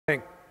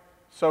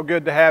So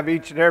good to have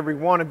each and every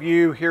one of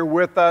you here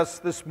with us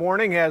this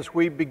morning as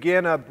we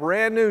begin a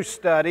brand new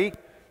study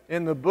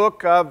in the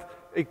book of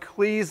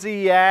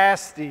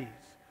Ecclesiastes.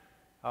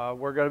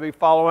 We're going to be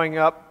following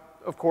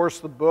up, of course,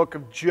 the book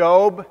of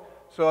Job.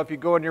 So if you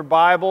go in your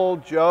Bible,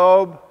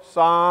 Job,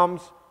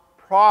 Psalms,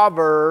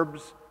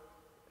 Proverbs,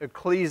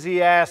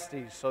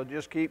 Ecclesiastes. So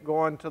just keep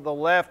going to the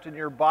left in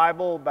your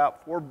Bible,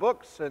 about 4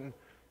 books, and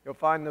you'll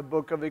find the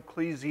book of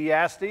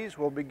Ecclesiastes.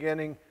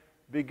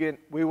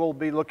 We will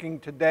be looking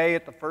today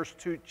at the first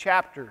 2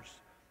 chapters.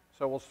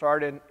 So we'll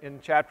start in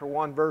chapter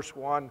 1, verse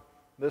 1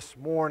 this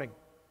morning.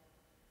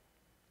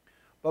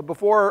 But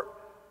before,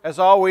 as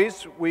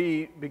always,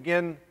 we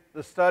begin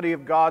the study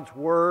of God's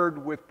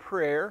Word with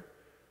prayer,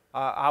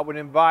 I would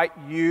invite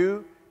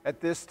you at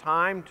this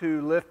time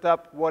to lift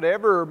up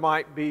whatever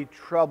might be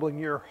troubling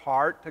your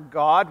heart to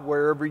God,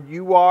 wherever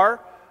you are.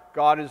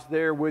 God is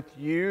there with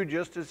you,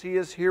 just as He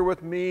is here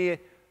with me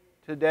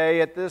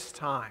today at this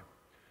time.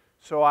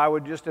 So I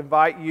would just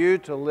invite you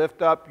to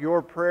lift up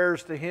your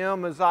prayers to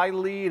Him as I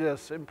lead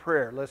us in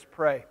prayer. Let's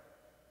pray.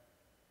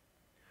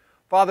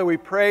 Father, we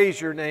praise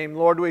Your name.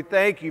 Lord, we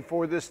thank You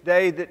for this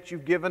day that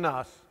You've given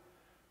us.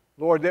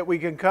 Lord, that we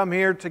can come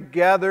here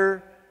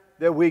together,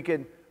 that we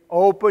can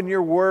open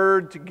Your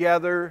Word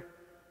together.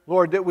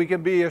 Lord, that we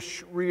can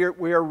we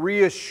are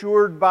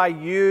reassured by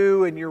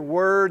You and Your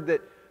Word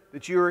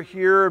that You are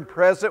here and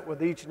present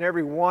with each and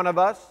every one of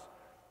us,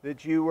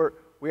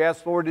 We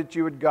ask, Lord, that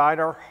You would guide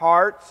our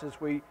hearts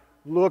as we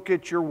look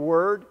at Your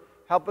Word.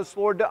 Help us,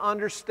 Lord, to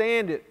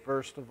understand it,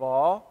 first of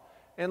all.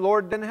 And,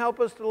 Lord, then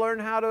help us to learn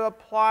how to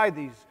apply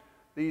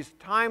these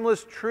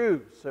timeless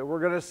truths that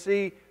we're going to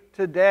see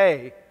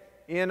today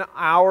in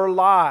our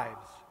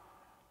lives.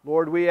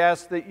 Lord, we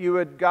ask that You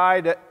would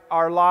guide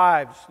our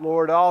lives,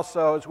 Lord,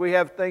 also, as we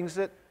have things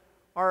that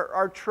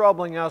are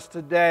troubling us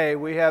today.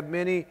 We have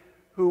many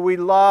who we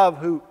love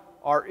who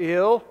are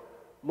ill.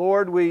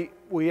 Lord, we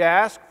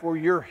ask for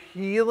Your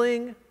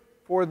healing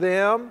for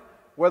them,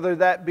 whether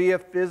that be a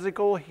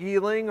physical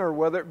healing or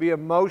whether it be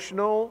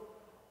emotional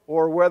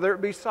or whether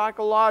it be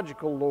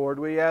psychological, Lord.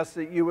 We ask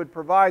that You would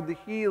provide the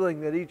healing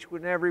that each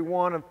and every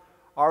one of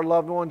our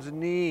loved ones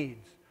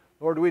needs.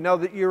 Lord, we know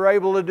that You're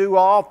able to do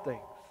all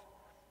things,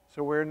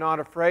 so we're not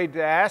afraid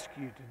to ask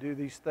You to do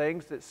these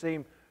things that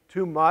seem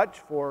too much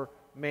for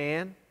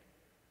man.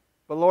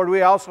 But Lord,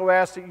 we also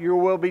ask that Your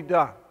will be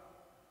done.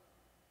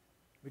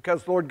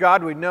 Because, Lord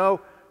God, we know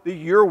that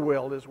Your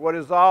will is what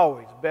is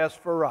always best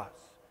for us.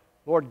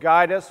 Lord,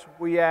 guide us,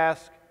 we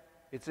ask.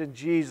 It's in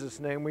Jesus'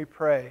 name we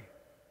pray.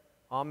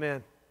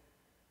 Amen.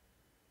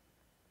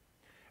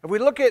 If we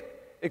look at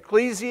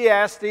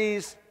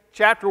Ecclesiastes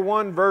chapter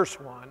 1, verse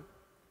 1,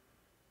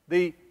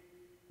 the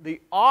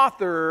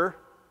author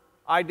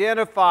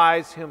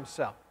identifies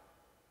himself.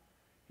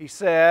 He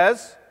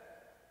says,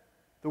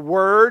 "The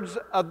words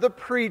of the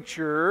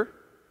preacher,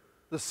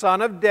 the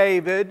son of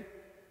David,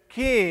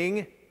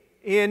 King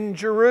in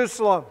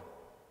Jerusalem."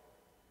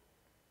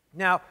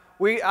 Now,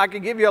 I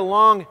could give you a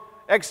long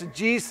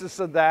exegesis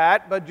of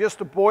that, but just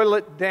to boil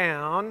it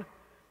down,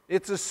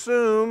 it's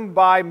assumed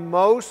by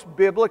most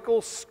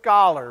biblical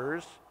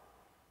scholars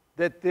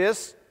that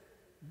this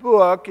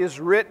book is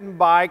written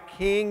by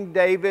King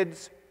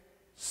David's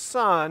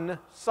son,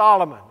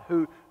 Solomon,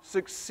 who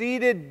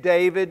succeeded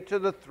David to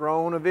the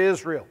throne of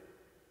Israel.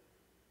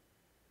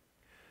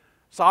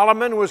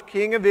 Solomon was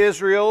king of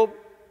Israel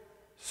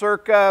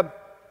circa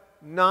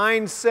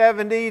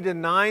 970 to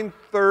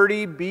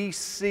 930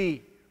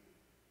 BC.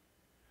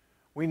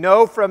 We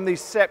know from the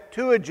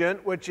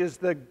Septuagint, which is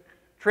the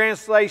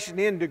translation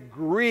into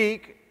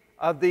Greek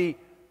of the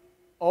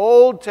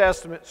Old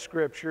Testament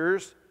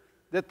Scriptures,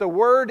 that the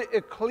word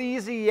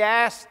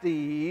Ecclesiastes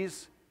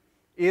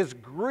is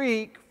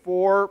Greek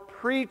for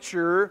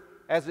preacher,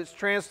 as it's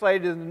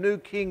translated in the New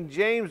King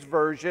James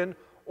Version,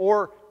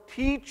 or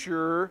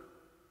teacher,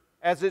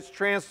 as it's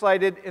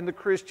translated in the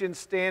Christian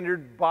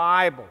Standard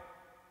Bible.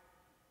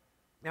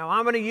 Now,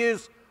 I'm going to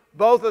use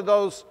both of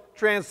those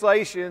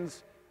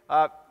translations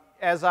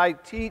as I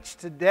teach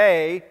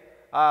today.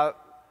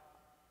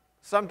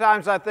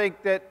 Sometimes I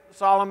think that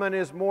Solomon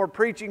is more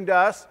preaching to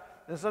us,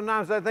 and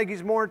sometimes I think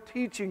he's more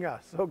teaching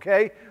us,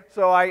 okay?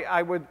 So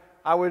I would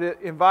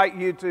invite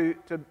you to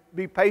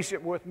be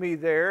patient with me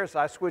there as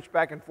I switch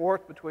back and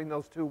forth between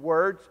those two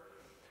words.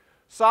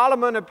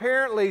 Solomon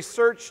apparently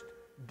searched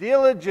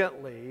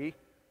diligently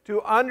to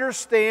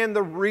understand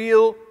the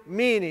real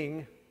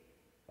meaning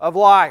of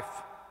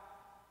life.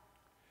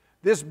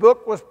 This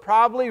book was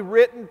probably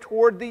written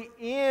toward the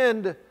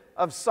end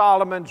of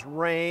Solomon's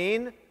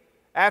reign,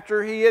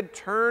 after he had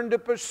turned to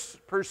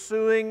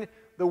pursuing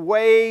the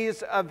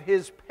ways of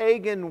his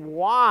pagan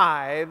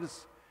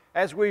wives,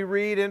 as we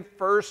read in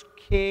 1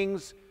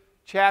 Kings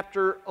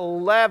chapter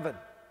 11.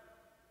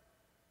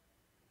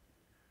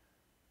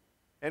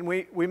 And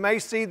we may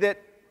see that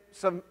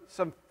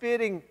some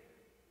fitting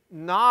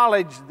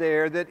knowledge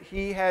there that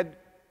he had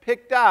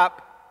picked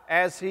up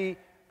as he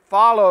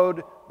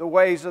followed the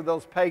ways of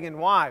those pagan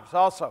wives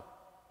also.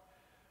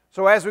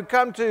 So as we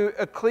come to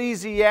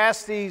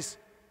Ecclesiastes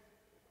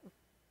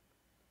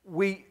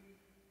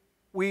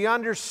we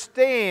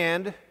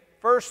understand,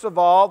 first of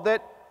all,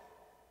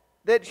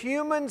 that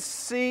humans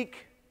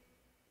seek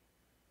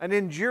an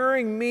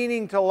enduring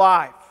meaning to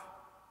life.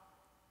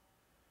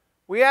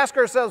 We ask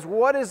ourselves,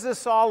 what is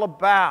this all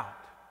about,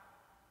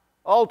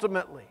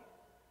 ultimately?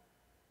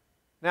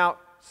 Now,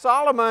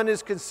 Solomon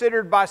is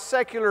considered by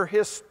secular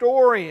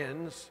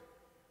historians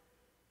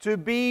to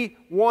be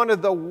one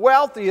of the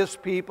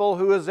wealthiest people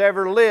who has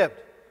ever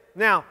lived.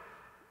 Now,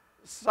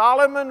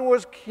 Solomon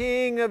was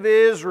king of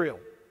Israel.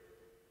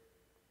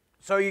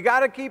 So you got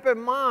to keep in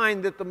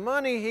mind that the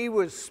money he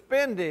was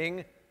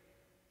spending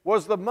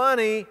was the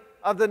money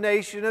of the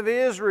nation of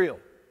Israel.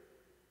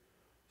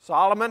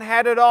 Solomon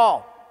had it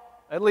all,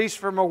 at least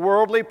from a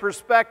worldly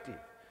perspective.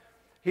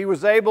 He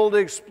was able to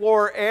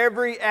explore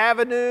every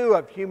avenue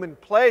of human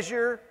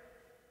pleasure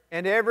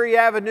and every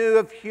avenue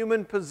of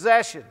human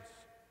possessions.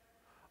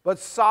 But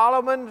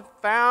Solomon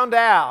found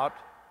out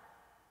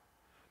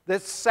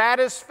that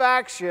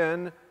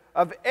satisfaction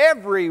of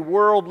every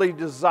worldly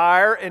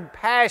desire and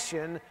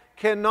passion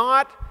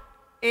cannot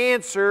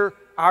answer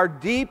our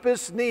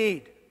deepest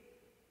need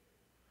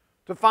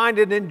to find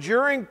an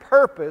enduring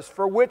purpose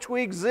for which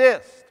we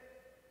exist.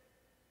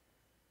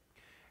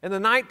 In the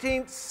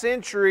 19th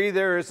century,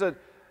 the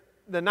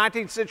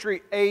 19th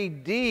century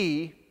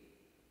AD,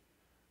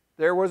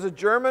 there was a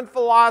German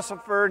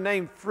philosopher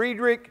named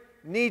Friedrich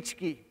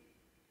Nietzsche.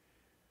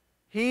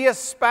 He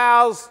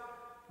espoused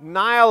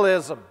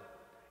nihilism,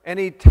 and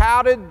he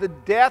touted the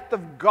death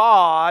of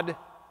God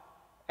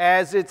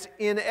as its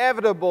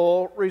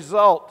inevitable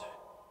result.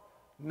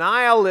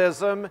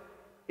 Nihilism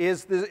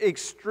is the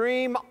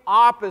extreme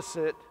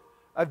opposite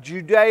of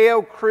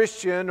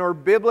Judeo-Christian or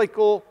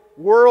biblical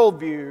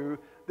worldview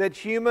that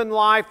human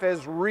life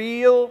is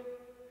real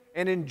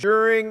and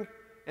enduring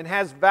and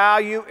has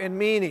value and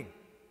meaning.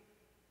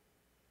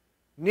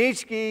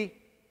 Nietzsche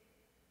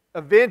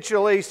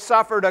eventually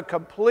suffered a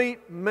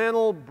complete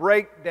mental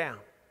breakdown,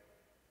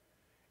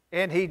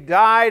 and he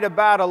died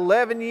about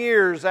 11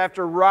 years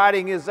after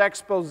writing his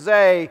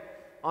exposé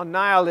on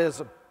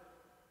nihilism.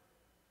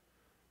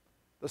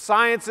 The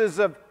sciences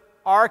of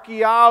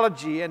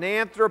archaeology and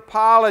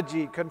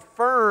anthropology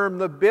confirm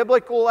the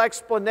biblical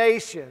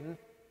explanation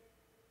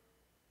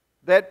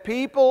that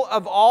people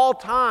of all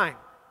time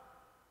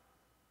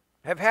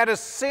have had a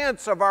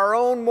sense of our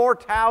own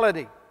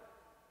mortality,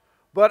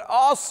 but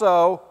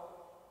also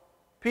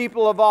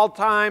people of all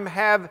time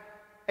have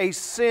a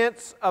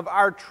sense of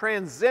our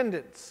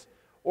transcendence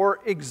or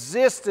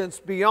existence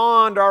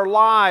beyond our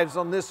lives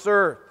on this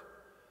earth.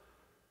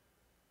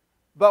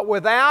 But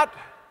without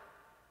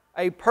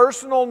a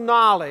personal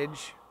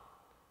knowledge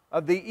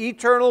of the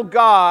eternal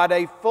God,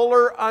 a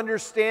fuller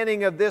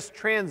understanding of this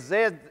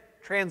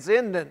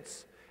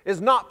transcendence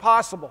is not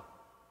possible.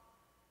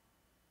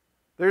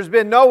 There's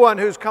been no one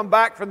who's come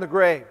back from the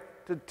grave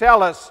to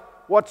tell us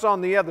what's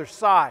on the other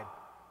side,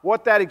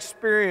 what that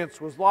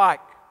experience was like.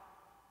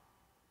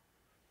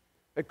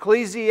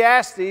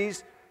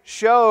 Ecclesiastes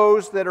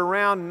shows that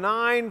around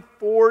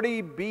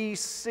 940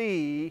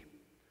 BC,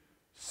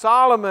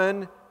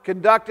 Solomon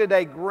conducted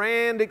a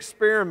grand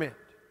experiment,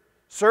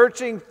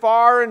 searching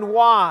far and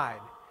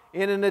wide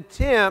in an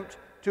attempt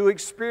to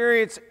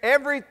experience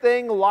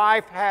everything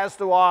life has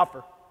to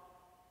offer.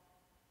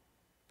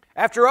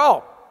 After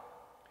all,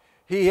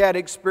 he had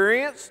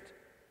experienced,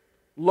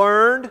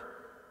 learned,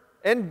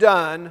 and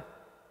done.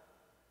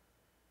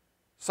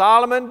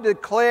 Solomon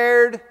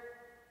declared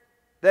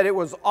that it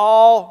was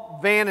all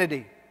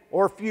vanity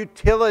or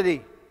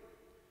futility,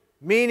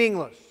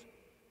 meaningless,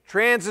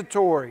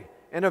 transitory,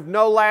 and of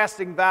no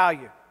lasting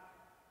value.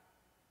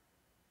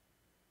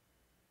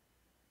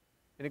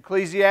 In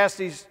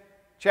Ecclesiastes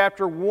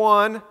chapter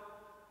 1,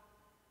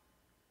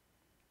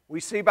 we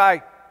see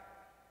by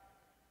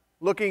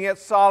looking at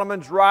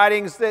Solomon's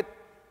writings that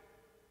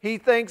he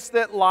thinks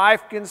that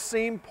life can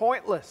seem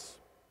pointless.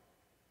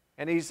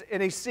 And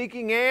he's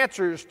seeking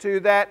answers to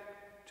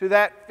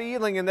that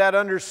feeling and that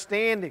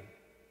understanding.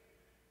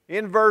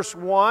 In verse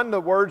 1,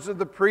 the words of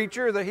the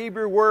preacher, the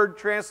Hebrew word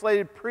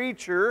translated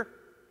preacher,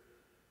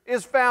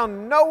 is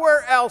found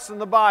nowhere else in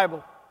the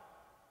Bible.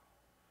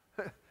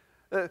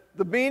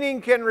 The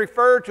meaning can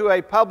refer to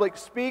a public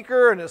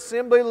speaker, an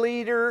assembly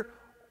leader,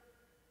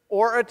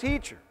 or a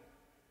teacher.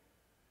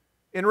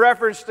 In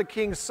reference to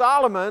King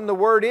Solomon, the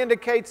word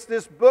indicates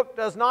this book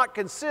does not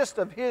consist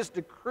of his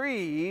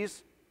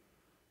decrees,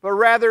 but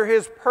rather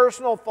his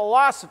personal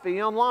philosophy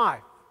on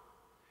life,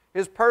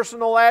 his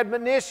personal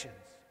admonitions,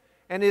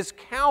 and his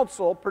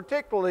counsel,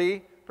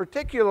 particularly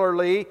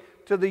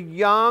to the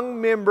young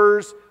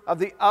members of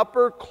the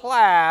upper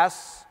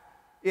class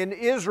in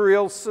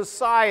Israel's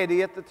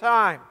society at the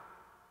time.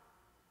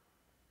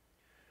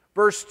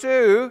 Verse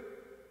 2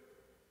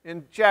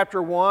 in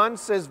chapter 1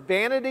 says,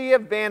 "Vanity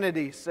of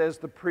vanities," says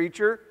the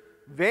preacher.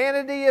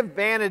 Vanity of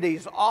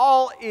vanities,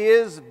 all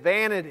is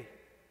vanity.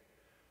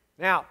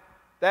 Now,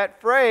 that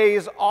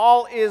phrase,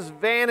 all is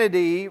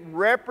vanity,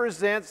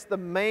 represents the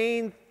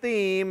main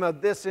theme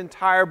of this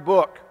entire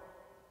book.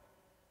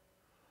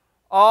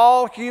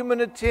 All human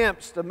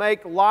attempts to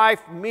make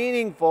life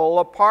meaningful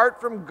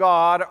apart from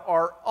God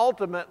are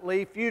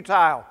ultimately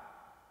futile.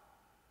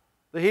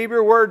 The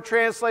Hebrew word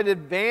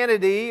translated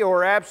vanity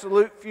or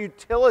absolute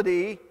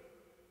futility,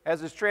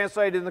 as is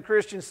translated in the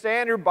Christian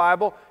Standard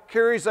Bible,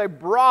 carries a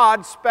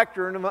broad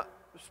spectrum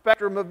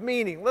of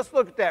meaning. Let's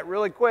look at that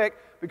really quick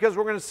because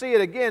we're going to see it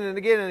again and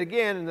again and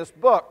again in this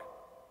book.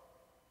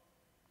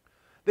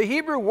 The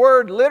Hebrew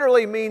word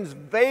literally means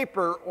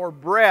vapor or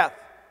breath.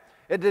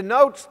 It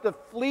denotes the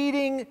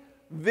fleeting,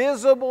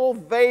 visible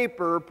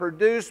vapor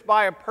produced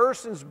by a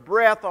person's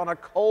breath on a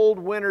cold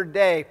winter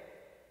day.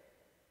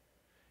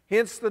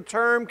 Hence, the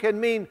term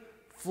can mean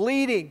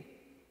fleeting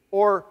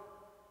or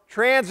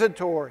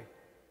transitory,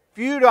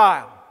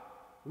 futile,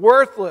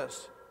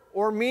 worthless,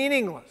 or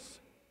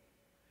meaningless.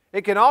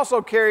 It can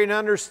also carry an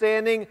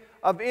understanding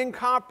of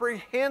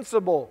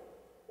incomprehensible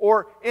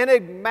or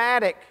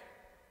enigmatic.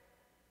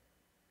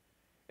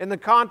 In the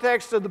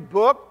context of the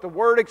book, the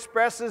word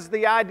expresses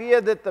the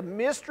idea that the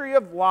mystery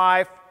of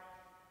life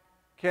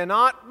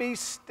cannot be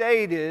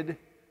stated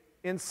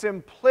in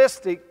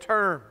simplistic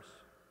terms.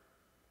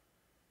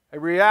 A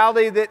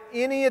reality that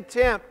any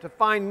attempt to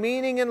find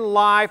meaning in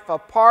life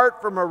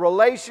apart from a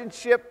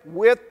relationship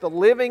with the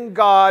living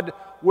God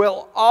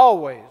will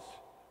always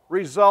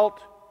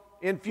result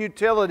in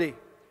futility.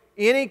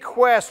 Any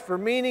quest for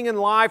meaning in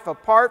life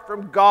apart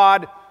from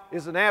God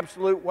is an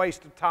absolute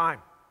waste of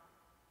time.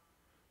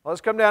 Let's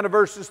come down to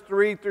verses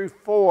 3 through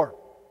 4.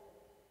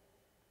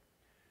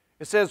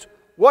 It says,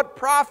 "What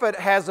profit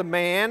has a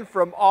man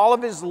from all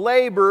of his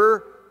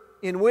labor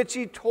in which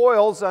he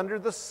toils under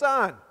the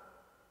sun?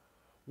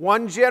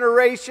 One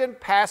generation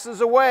passes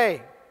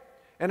away,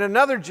 and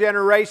another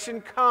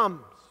generation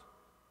comes,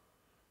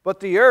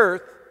 but the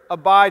earth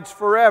abides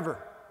forever."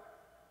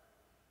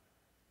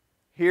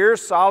 Here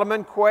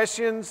Solomon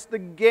questions the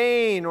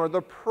gain or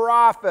the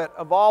profit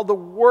of all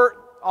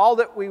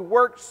that we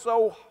work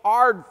so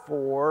hard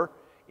for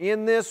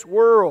in this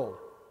world.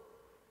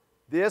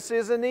 This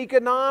is an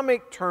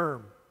economic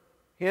term,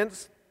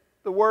 hence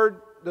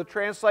the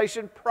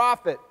translation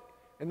profit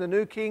in the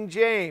New King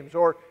James,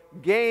 or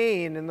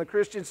gain in the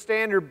Christian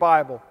Standard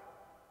Bible.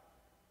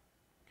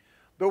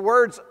 The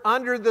words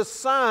under the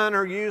sun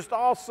are used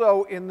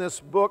also in this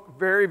book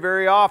very,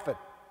 very often.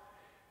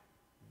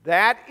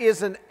 That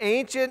is an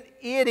ancient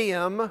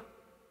idiom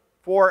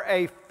for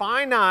a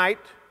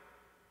finite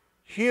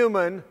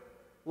human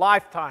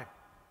lifetime.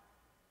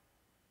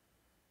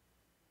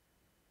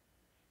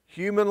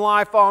 Human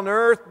life on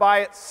earth by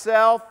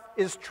itself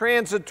is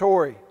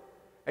transitory,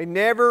 a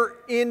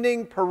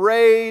never-ending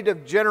parade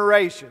of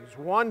generations,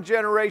 one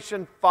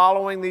generation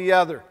following the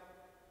other.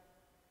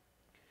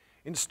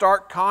 In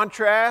stark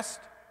contrast,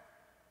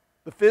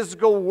 the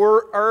physical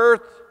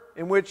earth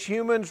in which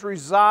humans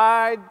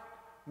reside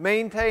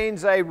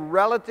maintains a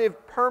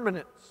relative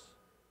permanence.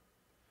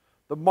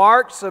 The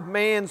marks of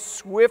man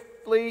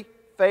swiftly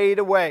fade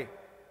away.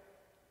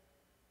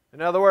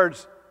 In other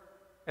words,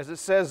 as it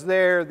says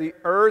there, the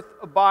earth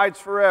abides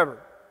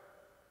forever.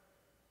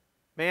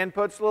 Man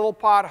puts little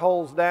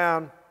potholes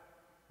down,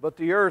 but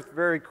the earth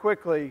very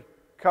quickly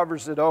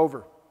covers it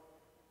over.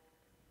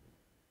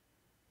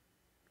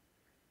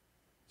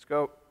 Let's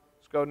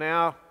go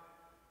now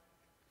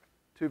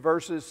to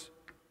verses.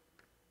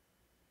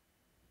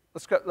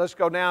 Let's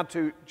go now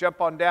to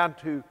jump on down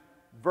to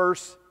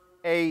verse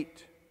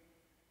 8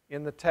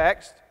 in the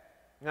text.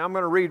 Now I'm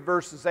going to read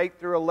verses 8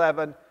 through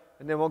 11,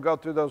 and then we'll go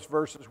through those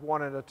verses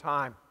one at a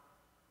time.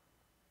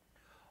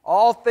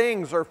 "All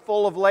things are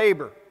full of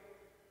labor.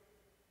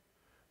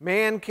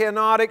 Man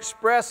cannot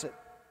express it.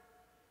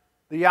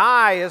 The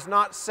eye is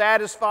not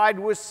satisfied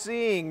with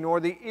seeing, nor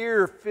the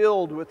ear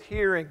filled with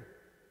hearing.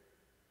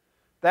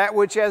 That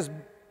which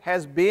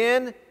has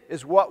been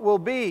is what will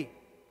be,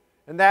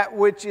 and that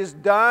which is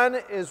done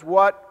is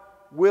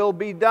what will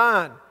be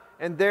done.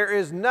 And there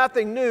is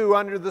nothing new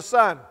under the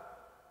sun.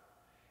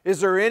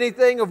 Is there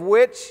anything of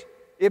which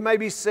it may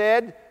be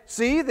said,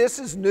 'See, this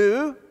is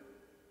new'?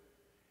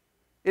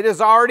 It has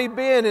already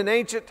been in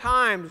ancient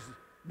times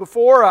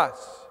before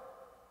us.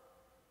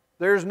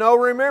 There is no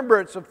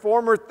remembrance of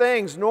former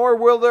things, nor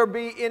will there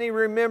be any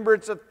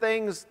remembrance of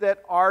things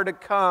that are to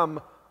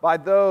come by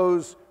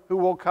those who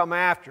will come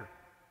after."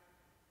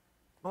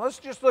 Well, let's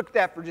just look at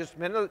that for just a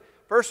minute.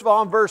 First of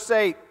all, in verse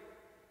 8,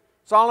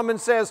 Solomon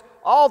says,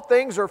 all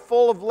things are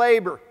full of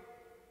labor.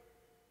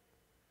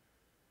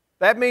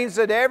 That means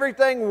that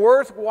everything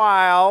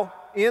worthwhile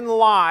in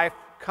life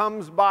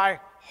comes by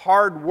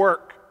hard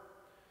work.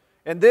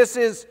 And this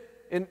is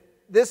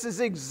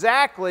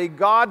exactly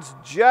God's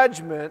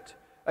judgment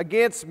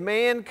against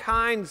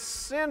mankind's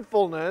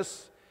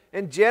sinfulness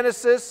in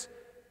Genesis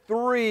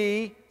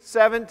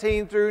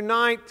 3:17 through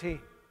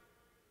 19.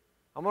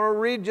 I'm going to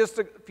read just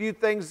a few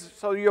things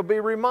so you'll be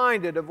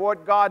reminded of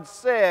what God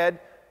said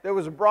that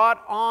was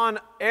brought on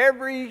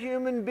every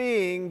human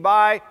being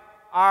by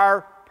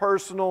our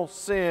personal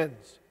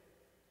sins.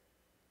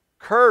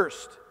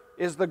 "Cursed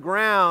is the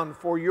ground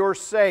for your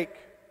sake.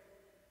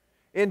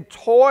 In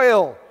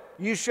toil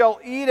you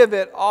shall eat of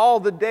it all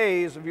the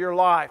days of your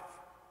life.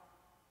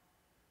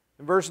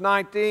 In verse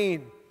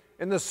 19,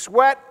 in the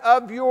sweat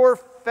of your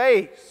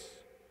face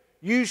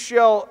you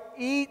shall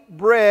eat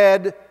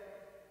bread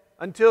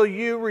until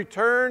you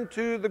return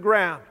to the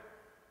ground.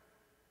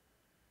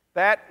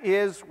 That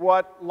is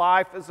what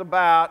life is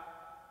about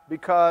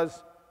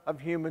because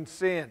of human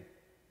sin.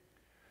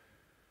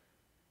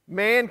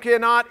 Man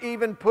cannot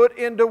even put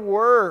into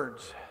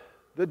words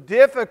the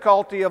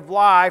difficulty of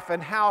life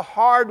and how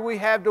hard we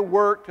have to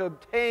work to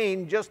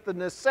obtain just the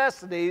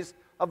necessities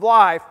of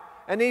life,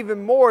 and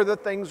even more the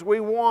things we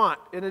want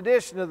in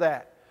addition to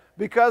that.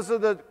 Because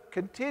of the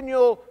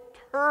continual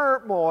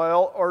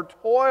turmoil or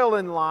toil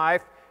in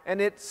life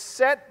and its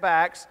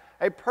setbacks,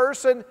 a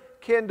person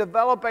can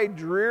develop a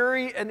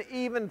dreary and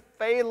even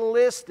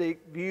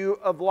fatalistic view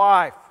of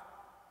life.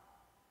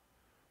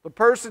 The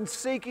person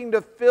seeking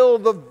to fill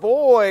the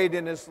void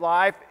in his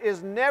life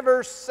is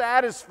never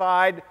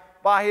satisfied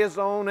by his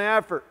own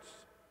efforts.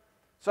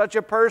 Such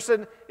a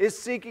person is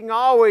seeking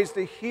always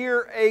to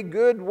hear a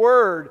good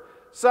word,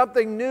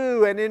 something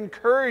new and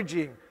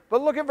encouraging.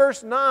 But look at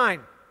verse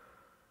 9.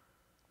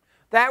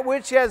 That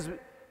which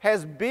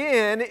has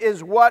been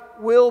is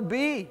what will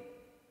be.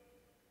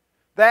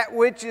 That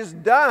which is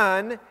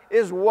done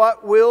is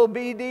what will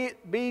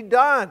be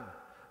done.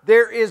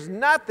 There is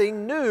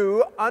nothing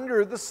new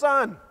under the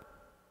sun.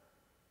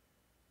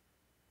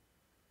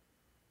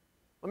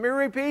 Let me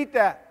repeat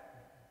that.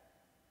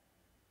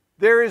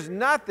 There is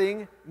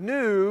nothing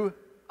new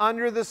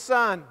under the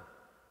sun.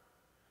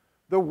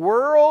 The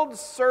world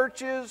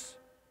searches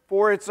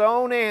for its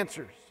own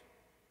answers,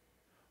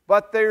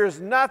 but there is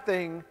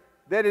nothing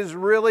that is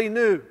really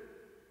new.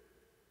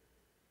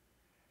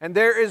 And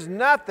there is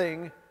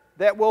nothing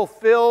that will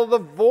fill the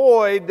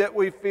void that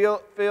we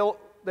feel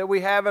that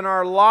we have in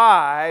our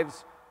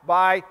lives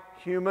by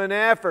human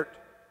effort.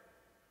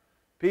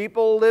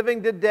 People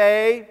living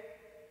today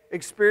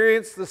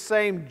experience the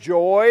same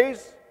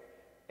joys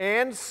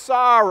and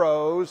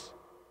sorrows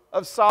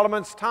of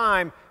Solomon's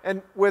time,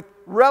 and with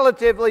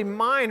relatively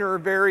minor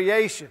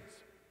variations.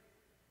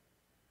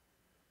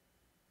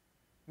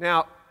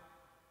 Now,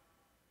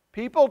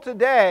 people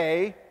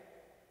today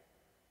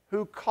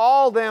who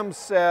call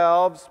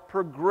themselves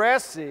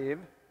progressive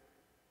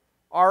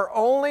are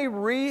only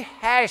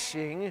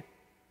rehashing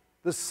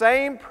the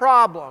same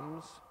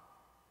problems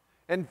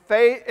and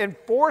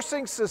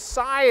forcing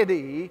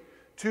society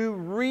to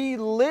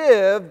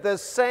relive the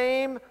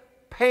same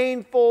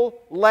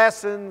painful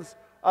lessons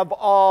of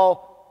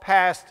all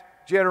past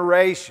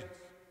generations.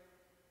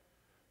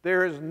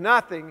 There is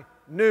nothing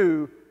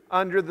new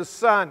under the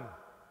sun.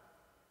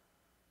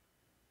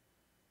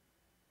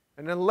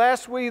 And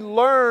unless we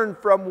learn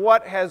from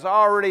what has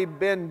already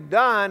been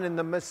done and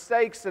the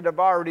mistakes that have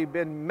already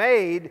been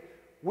made,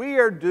 we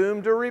are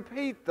doomed to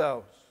repeat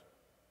those.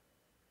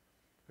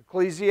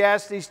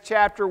 Ecclesiastes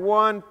chapter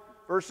 1,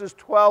 verses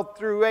 12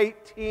 through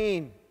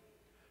 18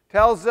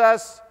 tells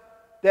us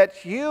that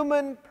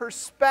human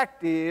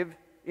perspective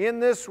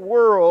in this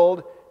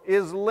world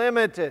is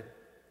limited.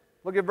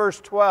 Look at verse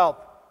 12.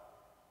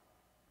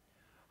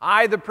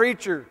 I, the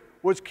preacher,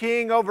 was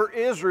king over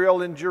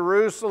Israel in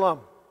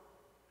Jerusalem.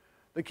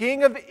 The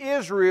king of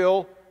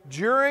Israel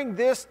during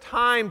this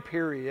time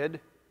period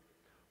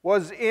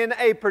was in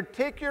a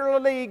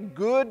particularly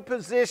good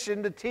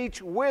position to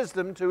teach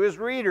wisdom to his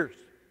readers.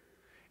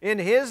 In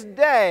his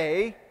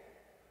day,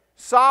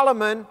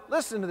 Solomon,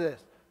 listen to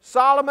this,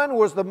 Solomon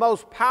was the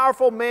most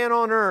powerful man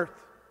on earth,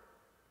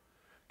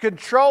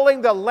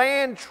 controlling the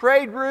land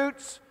trade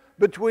routes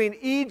between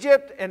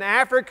Egypt and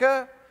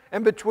Africa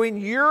and between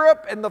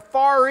Europe and the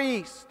Far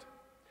East,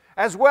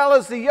 as well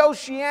as the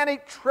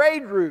oceanic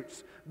trade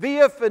routes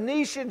via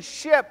Phoenician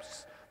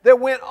ships that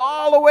went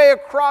all the way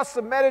across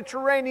the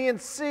Mediterranean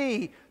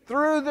Sea,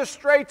 through the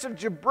Straits of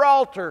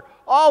Gibraltar,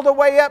 all the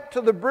way up to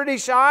the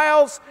British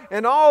Isles,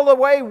 and all the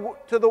way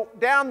to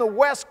down the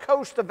west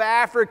coast of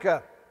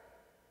Africa.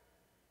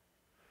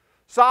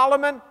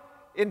 Solomon,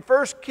 in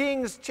 1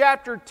 Kings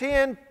chapter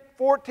 10,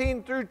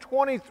 14 through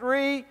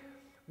 23,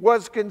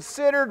 was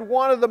considered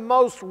one of the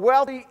most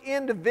wealthy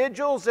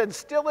individuals, and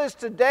still is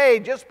today,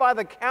 just by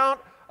the count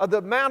of the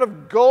amount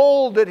of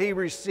gold that he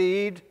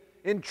received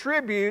in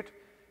tribute.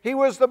 He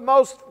was the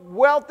most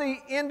wealthy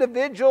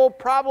individual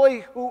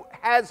probably who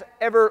has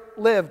ever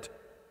lived.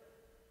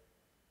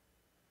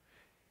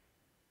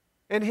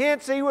 And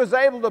hence he was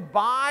able to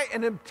buy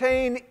and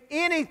obtain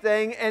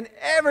anything and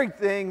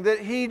everything that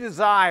he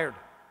desired.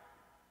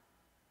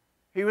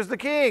 He was the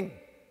king,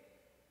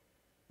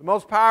 the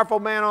most powerful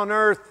man on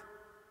earth,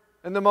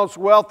 and the most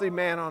wealthy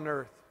man on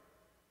earth.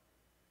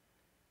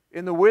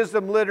 In the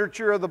wisdom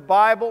literature of the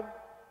Bible,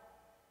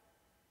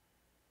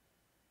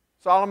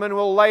 Solomon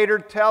will later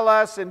tell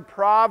us in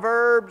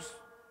Proverbs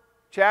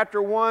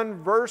chapter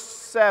 1, verse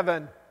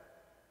 7,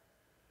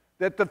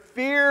 that the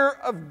fear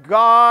of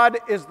God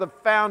is the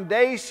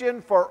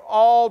foundation for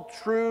all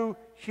true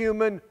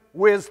human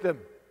wisdom.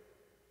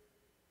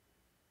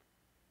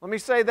 Let me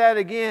say that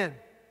again.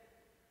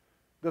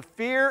 The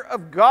fear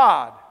of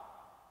God,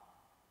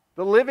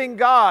 the living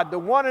God, the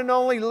one and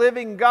only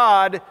living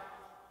God,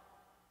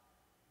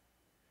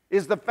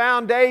 is the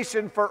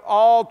foundation for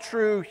all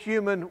true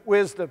human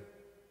wisdom.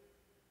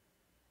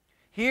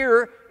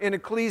 Here in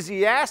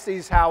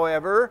Ecclesiastes,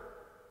 however,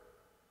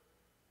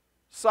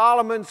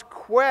 Solomon's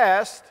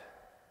quest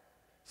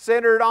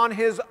centered on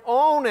his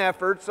own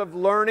efforts of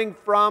learning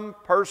from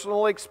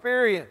personal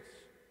experience.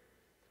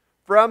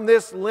 From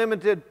this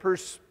limited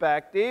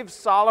perspective,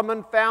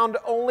 Solomon found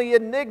only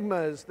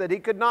enigmas that he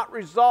could not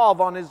resolve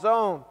on his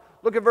own.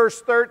 Look at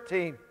verse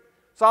 13.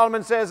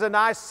 Solomon says, "And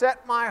I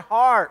set my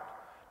heart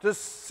to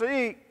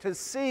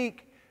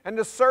seek and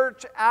to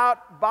search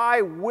out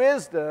by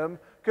wisdom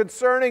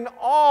concerning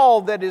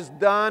all that is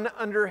done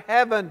under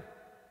heaven."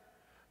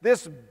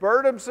 This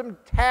burdensome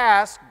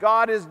task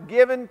God has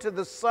given to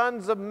the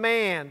sons of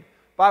man,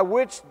 by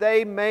which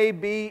they may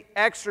be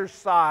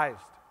exercised.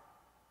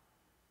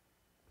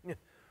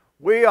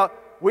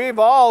 We've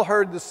all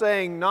heard the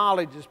saying,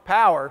 knowledge is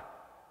power.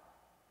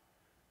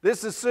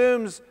 This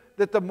assumes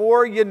that the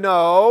more you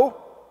know,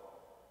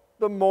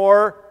 the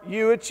more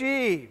you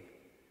achieve,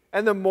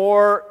 and the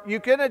more you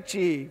can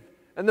achieve,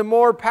 and the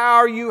more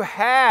power you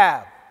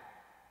have.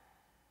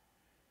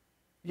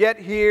 Yet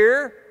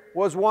here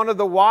was one of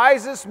the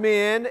wisest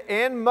men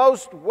and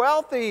most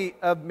wealthy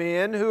of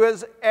men who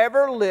has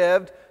ever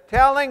lived,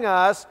 telling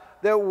us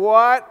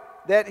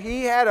that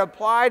he had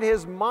applied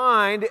his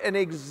mind and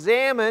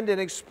examined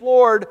and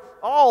explored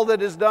all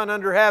that is done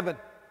under heaven.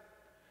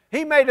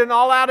 He made an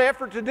all-out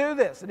effort to do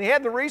this, and he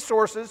had the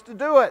resources to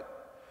do it.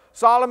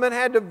 Solomon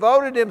had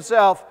devoted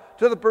himself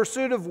to the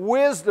pursuit of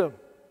wisdom.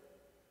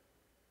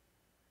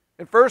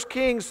 In 1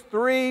 Kings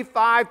 3,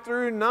 5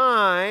 through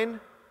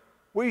 9,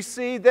 we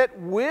see that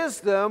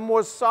wisdom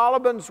was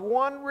Solomon's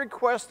one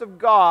request of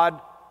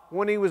God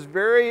when he was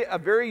a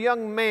very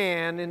young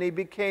man and he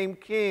became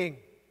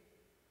king.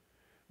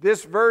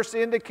 This verse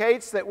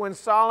indicates that when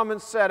Solomon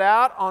set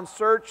out on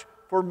search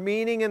for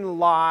meaning in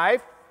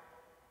life,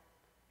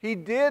 he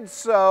did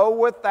so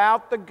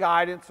without the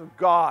guidance of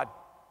God.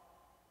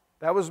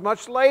 That was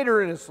much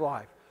later in his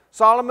life.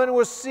 Solomon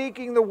was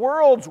seeking the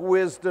world's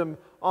wisdom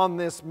on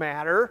this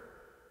matter.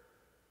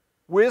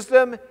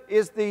 Wisdom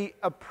is the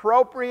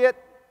appropriate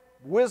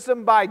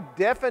wisdom by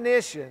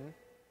definition.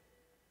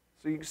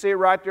 So you can see it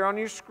right there on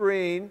your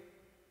screen.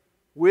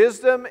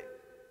 Wisdom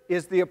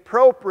is the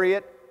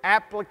appropriate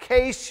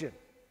application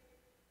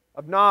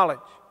of knowledge.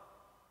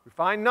 We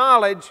find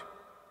knowledge,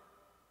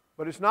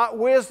 but it's not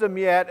wisdom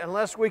yet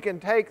unless we can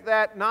take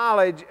that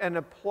knowledge and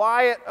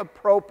apply it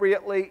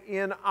appropriately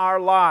in our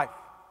life.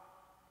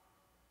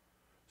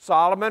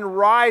 Solomon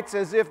writes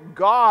as if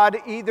God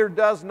either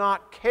does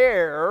not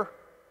care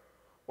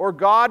or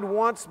God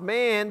wants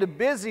man to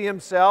busy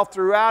himself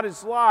throughout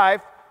his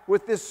life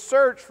with this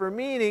search for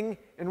meaning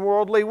and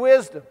worldly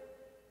wisdom.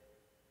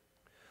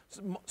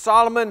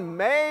 Solomon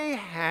may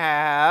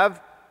have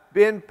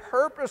been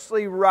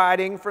purposely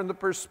writing from the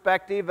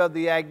perspective of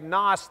the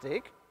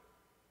agnostic,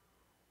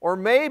 or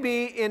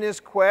maybe in his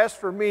quest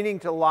for meaning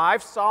to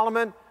life,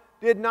 Solomon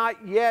did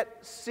not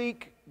yet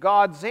seek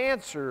God's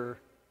answer.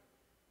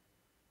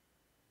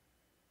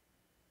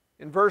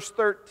 In verse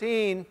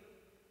 13,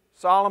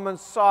 Solomon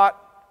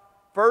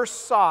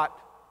first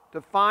sought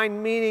to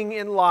find meaning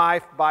in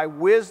life by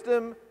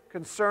wisdom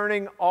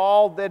concerning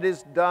all that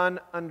is done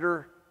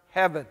under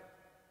heaven.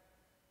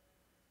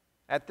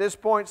 At this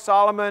point,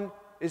 Solomon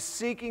is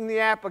seeking the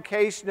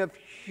application of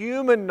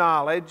human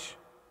knowledge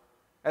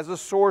as a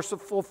source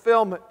of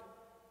fulfillment.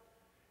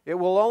 It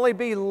will only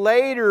be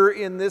later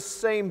in this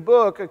same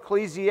book,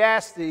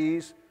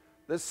 Ecclesiastes,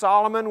 that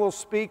Solomon will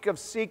speak of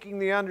seeking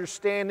the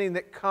understanding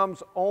that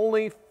comes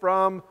only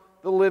from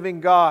the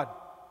living God.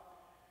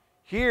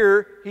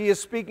 Here, he is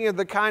speaking of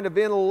the kind of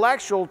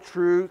intellectual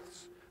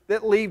truths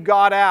that leave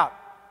God out.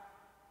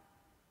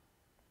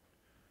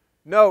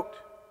 Note,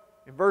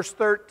 in verse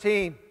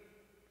 13,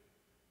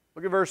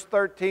 look at verse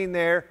 13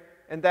 there,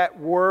 and that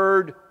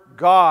word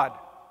God.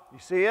 You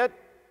see it?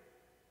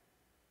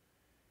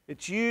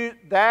 It's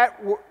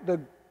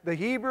the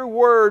Hebrew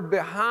word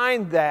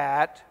behind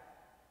that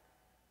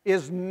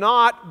is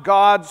not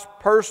God's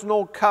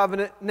personal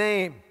covenant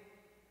name,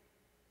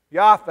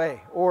 Yahweh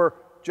or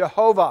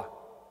Jehovah.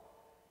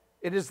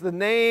 It is the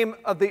name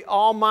of the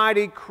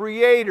Almighty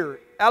Creator,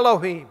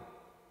 Elohim,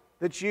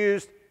 that's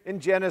used in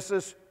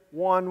Genesis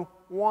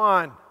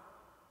 1:1.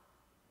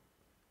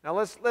 Now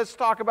let's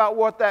talk about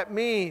what that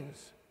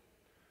means.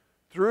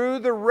 Through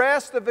the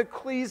rest of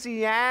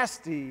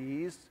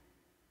Ecclesiastes,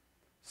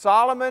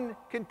 Solomon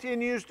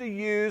continues to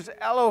use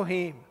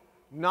Elohim,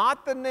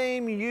 not the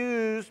name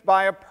used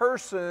by a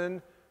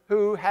person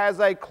who has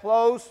a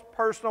close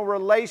personal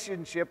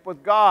relationship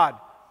with God,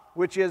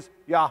 which is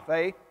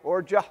Yahweh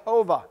or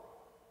Jehovah,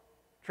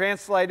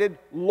 translated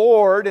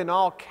Lord in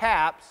all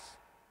caps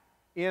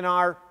in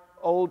our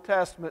Old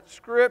Testament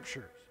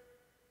scriptures.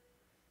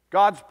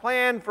 God's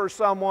plan for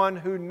someone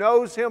who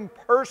knows Him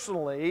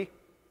personally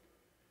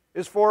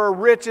is for a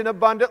rich and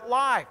abundant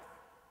life.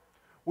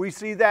 We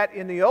see that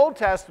in the Old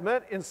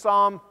Testament in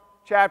Psalm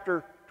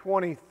chapter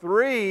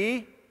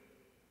 23,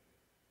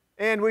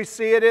 and we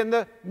see it in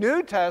the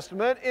New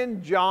Testament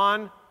in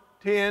John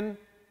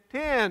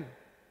 10:10.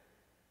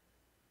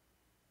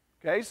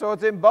 Okay, so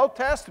it's in both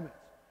Testaments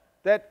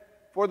that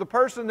for the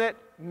person that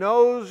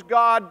knows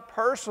God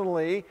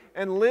personally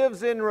and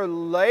lives in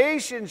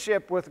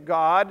relationship with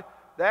God,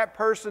 that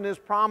person is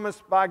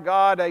promised by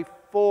God a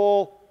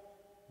full,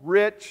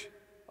 rich,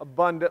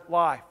 abundant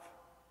life.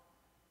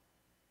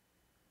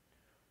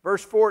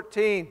 Verse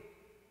 14,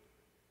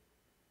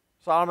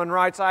 Solomon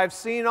writes, I have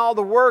seen all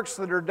the works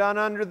that are done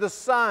under the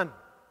sun.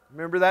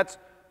 Remember, that's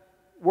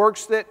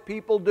works that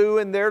people do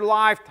in their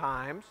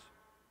lifetimes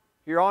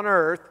here on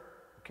earth.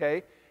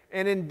 Okay?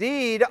 And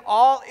indeed,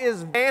 all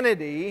is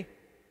vanity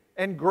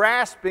and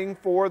grasping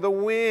for the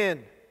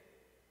wind.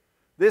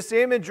 This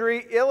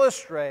imagery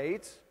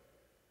illustrates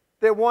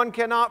that one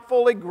cannot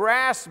fully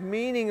grasp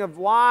meaning of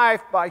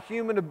life by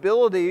human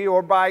ability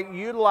or by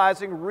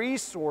utilizing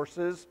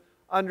resources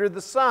under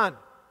the sun.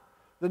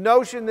 The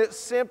notion that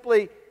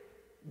simply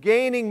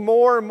gaining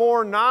more and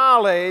more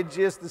knowledge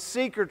is the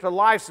secret to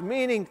life's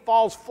meaning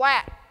falls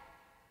flat.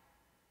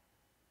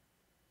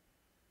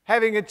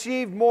 Having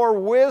achieved more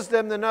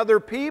wisdom than other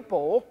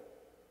people,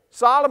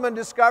 Solomon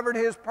discovered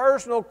his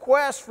personal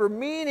quest for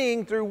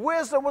meaning through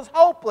wisdom was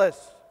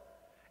hopeless.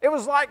 It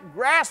was like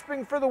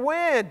grasping for the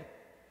wind.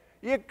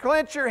 You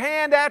clench your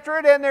hand after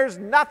it and there's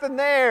nothing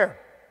there.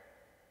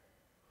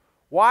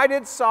 Why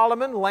did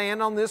Solomon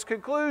land on this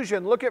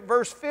conclusion? Look at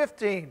verse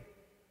 15.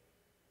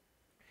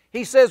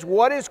 He says,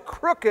 what is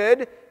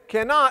crooked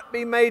cannot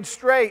be made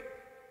straight,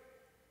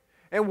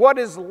 and what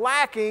is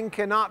lacking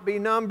cannot be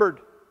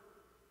numbered.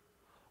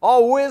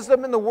 All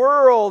wisdom in the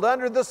world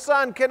under the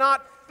sun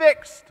cannot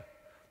fix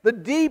the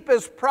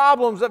deepest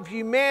problems of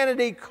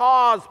humanity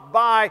caused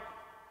by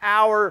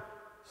our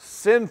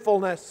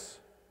sinfulness.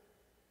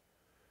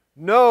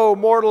 No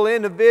mortal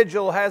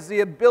individual has the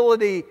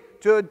ability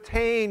to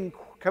attain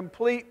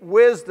complete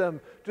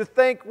wisdom. To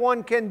think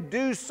one can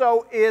do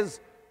so is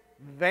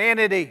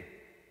vanity.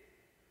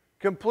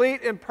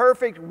 Complete and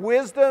perfect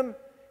wisdom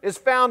is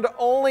found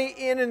only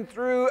in and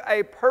through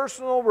a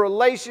personal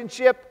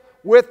relationship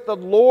with the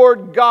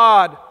Lord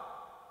God.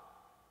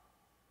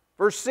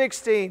 Verse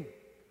 16,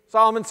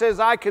 Solomon says,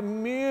 I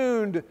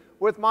communed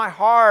with my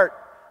heart,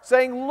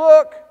 saying,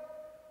 look,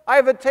 I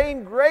have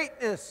attained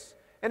greatness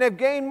and have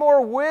gained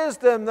more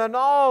wisdom than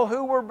all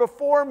who were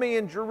before me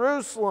in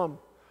Jerusalem.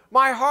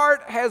 My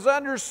heart has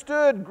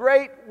understood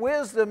great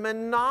wisdom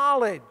and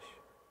knowledge.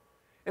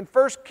 In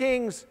 1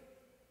 Kings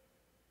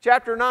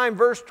chapter 9,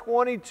 verse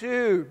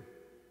 22,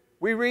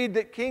 we read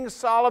that King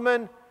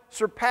Solomon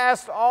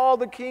surpassed all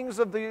the kings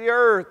of the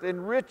earth in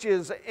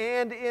riches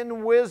and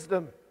in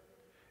wisdom.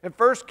 In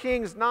 1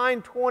 Kings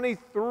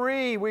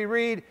 9:23, we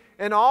read,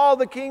 and all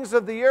the kings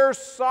of the earth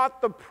sought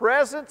the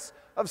presence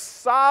of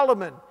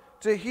Solomon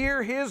to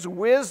hear his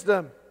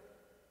wisdom.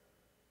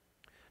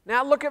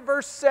 Now look at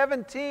verse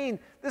 17.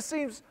 This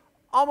seems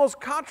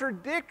almost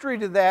contradictory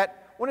to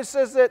that when it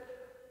says that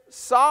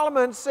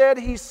Solomon said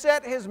he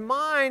set his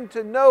mind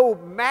to know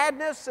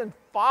madness and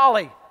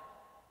folly.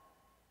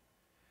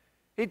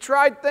 He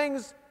tried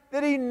things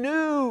that he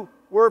knew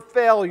were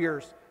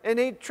failures, and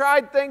he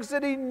tried things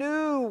that he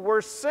knew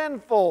were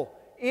sinful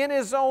in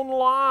his own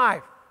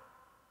life.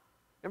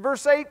 In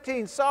verse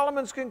 18,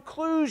 Solomon's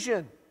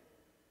conclusion,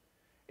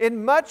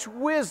 in much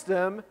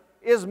wisdom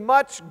is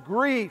much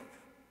grief,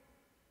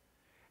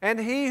 and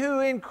he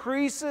who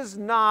increases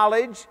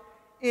knowledge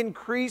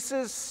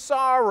increases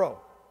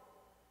sorrow.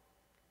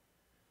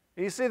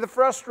 You see the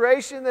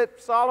frustration that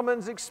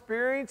Solomon's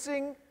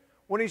experiencing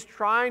when he's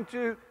trying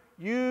to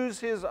use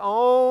his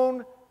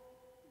own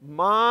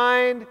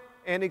mind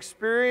and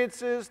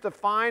experiences to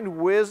find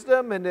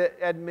wisdom and to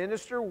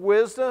administer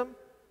wisdom.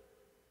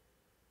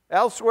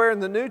 Elsewhere in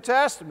the New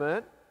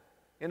Testament,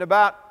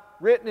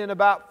 written in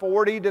about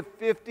 40 to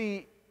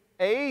 50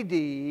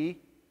 AD,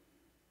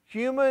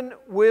 human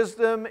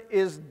wisdom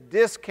is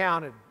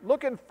discounted.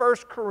 Look in 1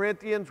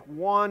 Corinthians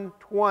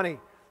 1:20.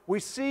 We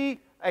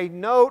see a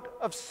note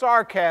of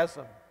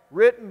sarcasm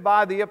written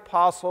by the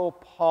Apostle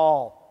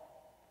Paul.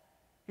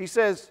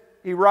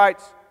 He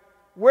writes,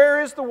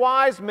 where is the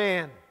wise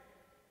man?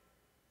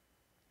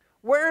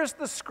 Where is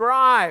the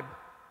scribe?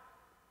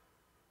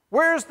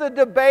 Where is the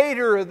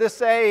debater of this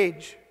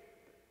age?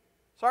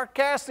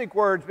 Sarcastic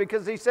words,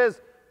 because he says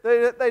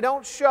they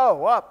don't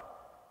show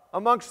up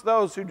amongst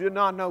those who do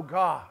not know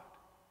God.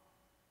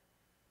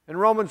 In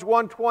Romans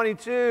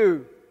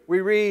 1:22, we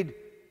read,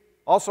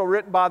 also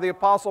written by the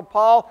Apostle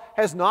Paul,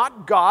 has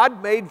not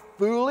God made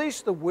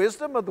foolish the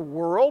wisdom of the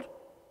world?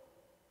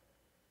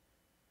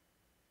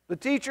 The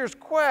teacher's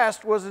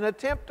quest was an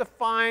attempt to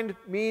find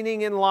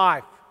meaning in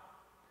life.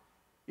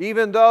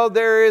 Even though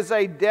there is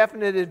a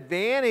definite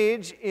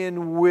advantage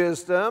in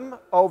wisdom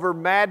over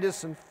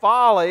madness and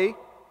folly,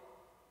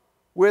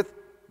 with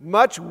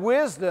much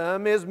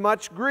wisdom is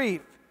much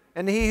grief,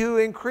 and he who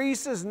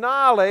increases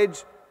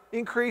knowledge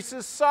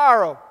increases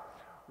sorrow.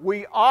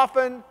 We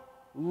often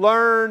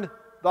learn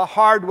the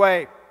hard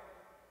way.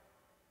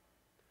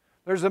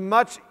 There's a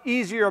much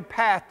easier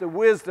path to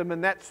wisdom,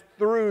 and that's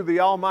through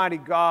the Almighty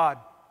God,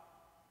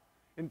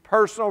 in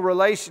personal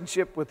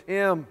relationship with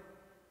Him.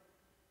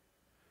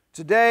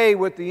 Today,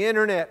 with the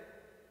internet,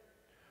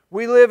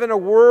 We live in a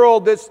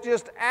world that's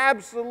just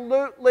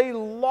absolutely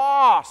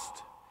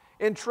lost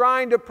in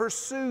trying to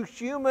pursue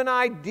human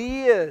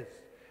ideas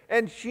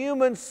and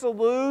human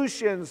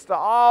solutions to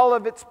all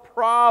of its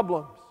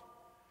problems.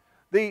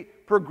 The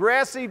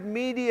progressive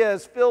media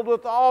is filled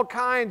with all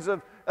kinds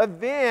of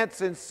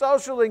events and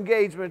social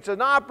engagements and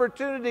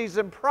opportunities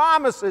and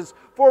promises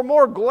for a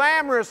more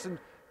glamorous and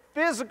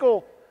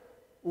physical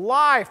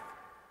life.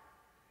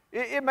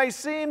 It may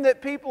seem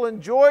that people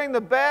enjoying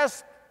the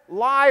best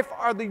life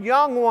are the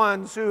young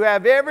ones who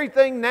have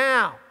everything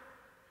now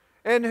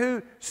and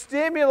who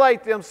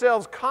stimulate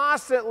themselves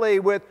constantly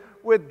with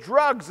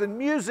drugs and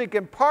music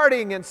and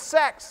partying and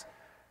sex.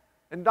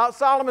 And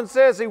Solomon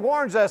says, he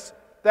warns us,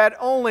 that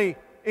only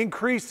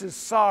increases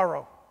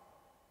sorrow.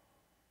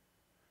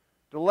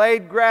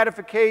 Delayed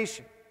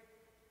gratification,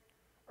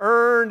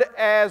 earned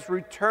as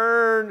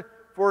return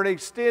for an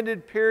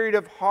extended period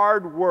of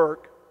hard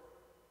work,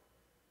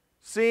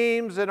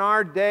 seems in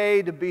our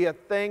day to be a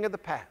thing of the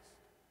past.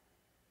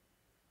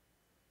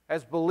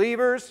 As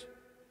believers,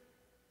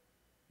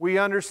 we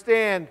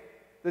understand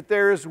that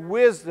there is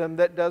wisdom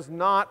that does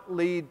not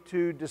lead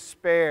to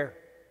despair.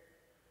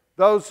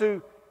 Those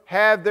who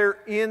have their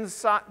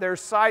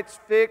sights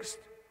fixed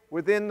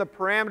within the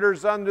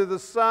parameters under the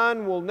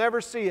sun will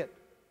never see it.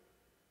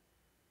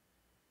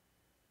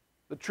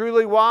 The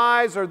truly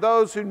wise are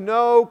those who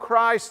know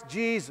Christ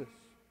Jesus.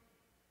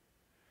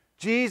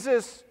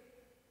 Jesus,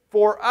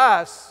 for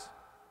us,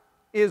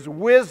 is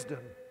wisdom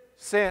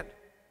sent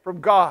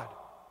from God.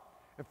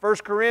 In 1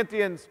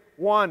 Corinthians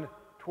 1,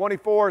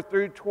 24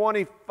 through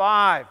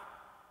 25,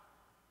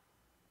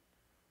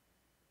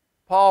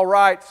 Paul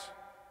writes,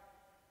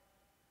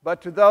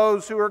 "But to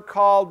those who are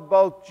called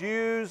both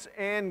Jews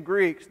and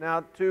Greeks." Now,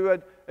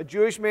 to a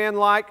Jewish man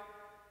like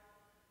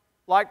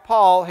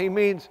Paul,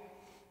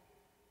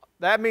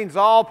 that means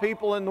all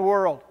people in the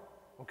world.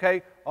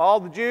 Okay? All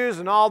the Jews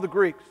and all the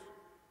Greeks.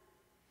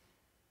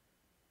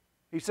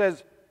 He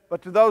says,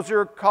 "But to those who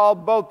are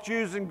called both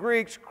Jews and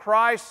Greeks,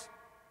 Christ,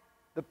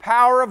 the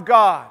power of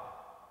God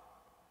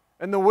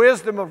and the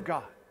wisdom of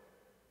God.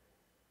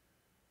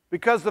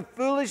 Because the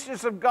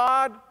foolishness of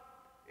God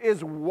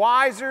is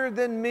wiser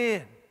than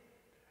men,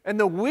 and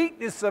the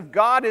weakness of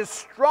God is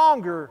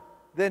stronger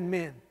than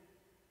men."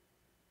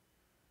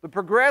 The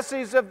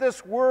progressives of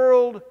this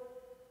world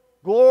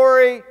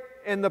glory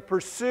in the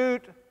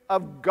pursuit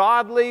of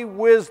godly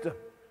wisdom.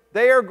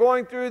 They are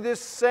going through this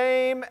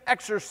same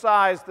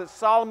exercise that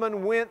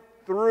Solomon went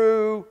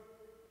through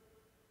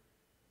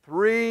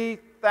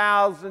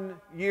 3,000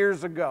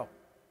 years ago.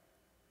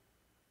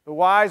 The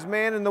wise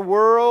man in the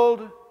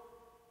world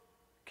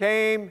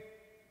came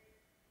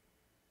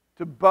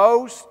to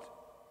boast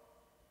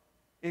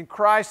in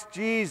Christ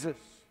Jesus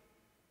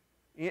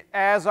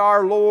as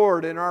our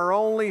Lord and our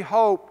only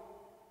hope.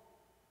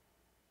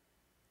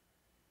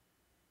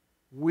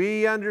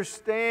 We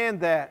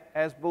understand that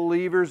as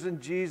believers in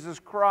Jesus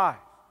Christ.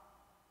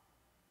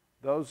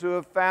 Those who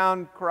have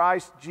found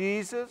Christ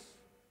Jesus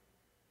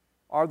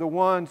are the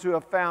ones who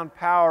have found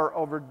power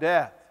over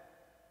death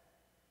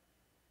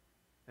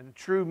and the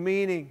true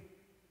meaning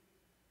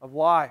of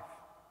life.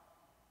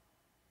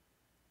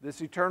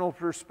 This eternal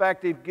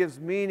perspective gives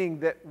meaning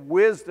that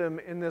wisdom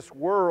in this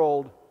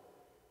world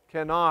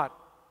cannot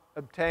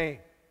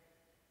obtain.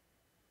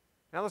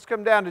 Now let's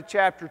come down to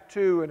chapter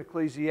 2 in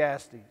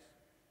Ecclesiastes.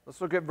 Let's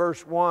look at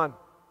verse 1.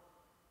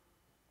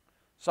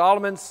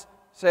 Solomon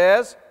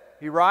says,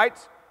 he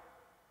writes,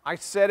 "I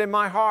said in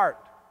my heart,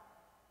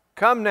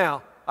 come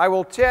now, I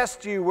will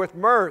test you with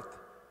mirth.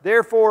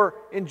 Therefore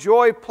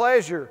enjoy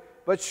pleasure,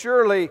 but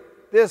surely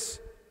this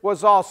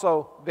was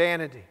also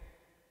vanity."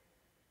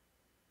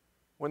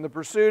 When the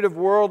pursuit of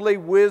worldly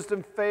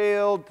wisdom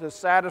failed to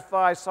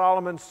satisfy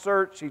Solomon's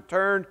search, he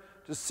turned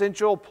to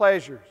sensual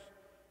pleasures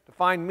to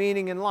find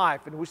meaning in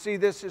life. And we see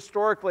this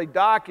historically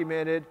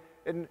documented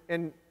in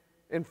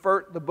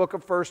the book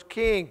of 1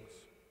 Kings.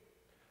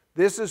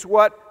 This is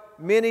what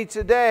many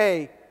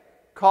today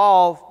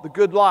call the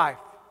good life.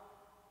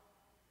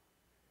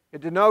 It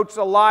denotes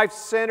a life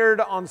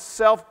centered on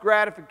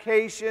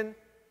self-gratification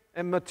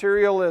and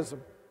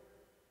materialism.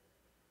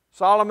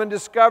 Solomon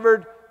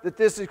discovered that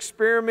this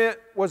experiment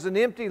was an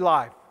empty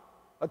life,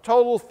 a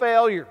total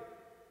failure.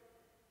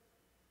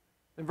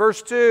 In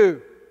verse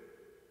 2,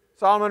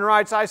 Solomon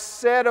writes, "I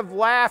said of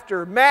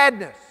laughter,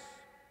 madness,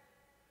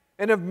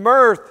 and of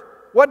mirth,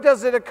 what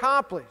does it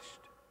accomplish?"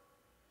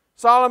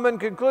 Solomon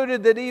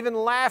concluded that even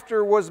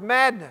laughter was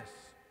madness.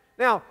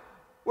 Now,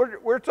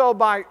 we're told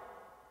by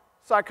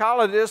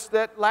psychologists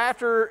that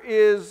laughter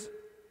is,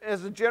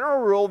 as a general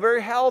rule,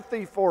 very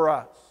healthy for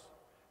us.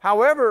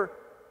 However,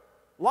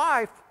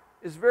 life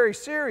is very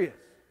serious.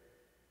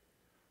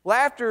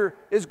 Laughter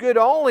is good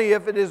only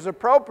if it is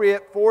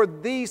appropriate for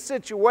the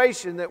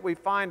situation that we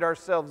find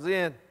ourselves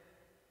in.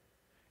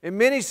 In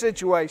many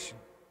situations,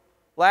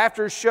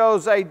 laughter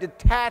shows a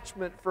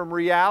detachment from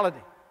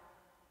reality.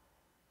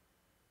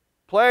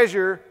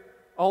 Pleasure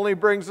only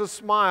brings a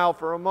smile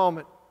for a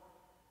moment.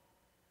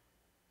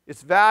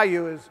 Its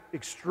value is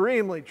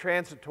extremely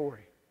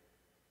transitory.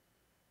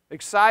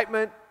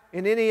 Excitement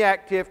in any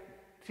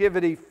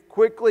activity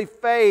quickly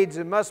fades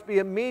and must be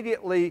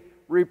immediately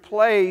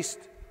replaced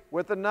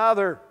with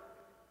another.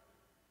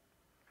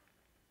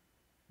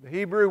 The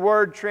Hebrew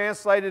word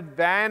translated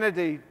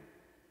vanity,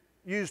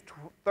 used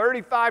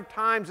 35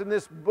 times in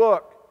this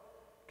book,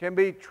 can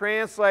be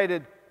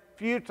translated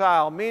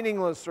futile,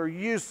 meaningless, or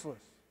useless.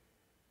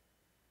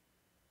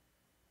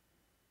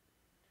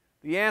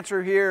 The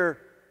answer here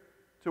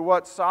to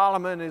what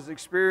Solomon is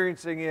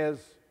experiencing is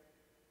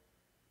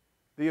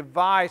the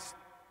advice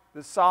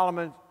that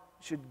Solomon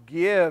should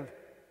give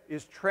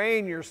is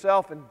train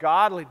yourself in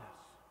godliness.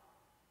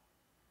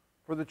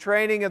 For the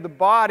training of the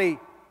body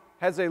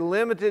has a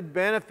limited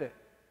benefit,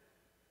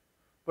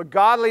 but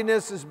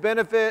godliness is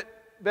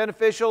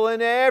beneficial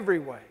in every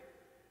way,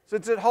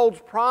 since it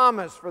holds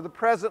promise for the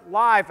present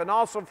life and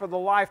also for the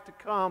life to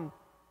come.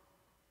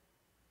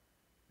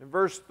 In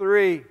verse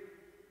 3,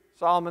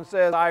 Solomon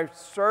says, I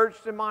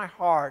searched in my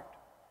heart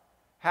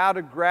how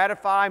to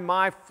gratify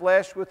my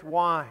flesh with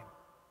wine,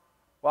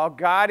 while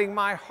guiding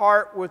my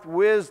heart with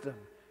wisdom,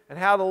 and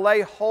how to lay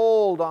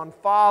hold on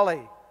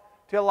folly,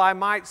 till I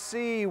might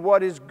see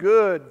what is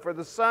good, for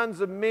the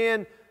sons of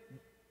men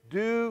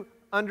do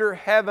under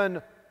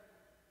heaven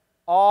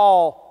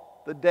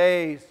all the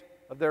days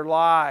of their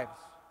lives.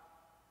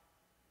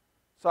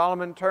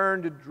 Solomon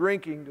turned to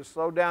drinking to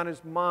slow down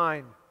his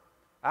mind.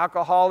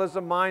 Alcohol is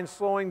a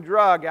mind-slowing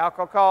drug.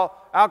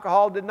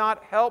 Alcohol did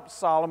not help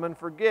Solomon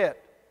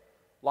forget.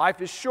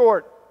 Life is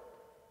short,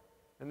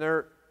 and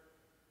there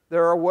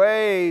are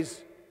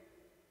ways,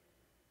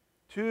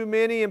 too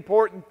many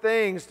important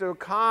things to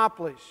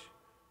accomplish,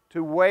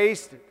 to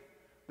waste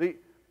it.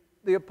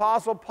 The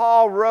Apostle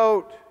Paul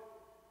wrote,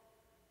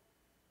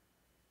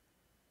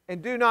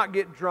 and do not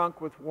get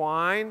drunk with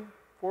wine,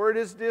 for it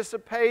is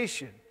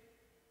dissipation,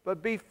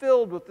 but be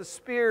filled with the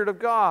Spirit of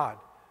God.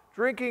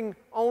 Drinking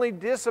only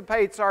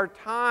dissipates our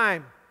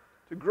time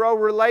to grow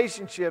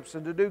relationships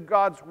and to do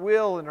God's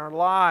will in our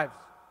lives.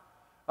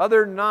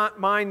 Other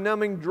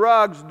mind-numbing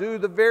drugs do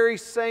the very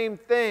same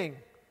thing.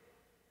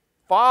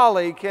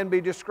 Folly can be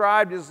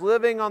described as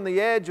living on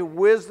the edge of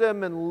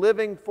wisdom and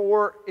living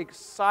for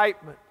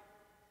excitement.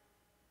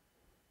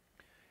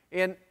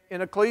 In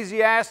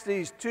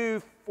Ecclesiastes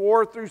 2,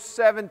 4 through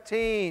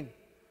 17,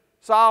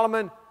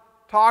 Solomon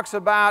talks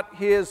about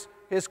his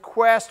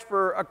quest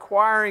for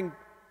acquiring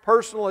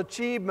personal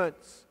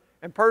achievements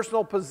and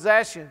personal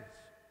possessions.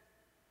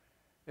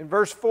 In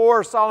verse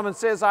 4, Solomon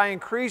says, I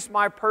increased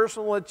my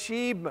personal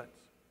achievements.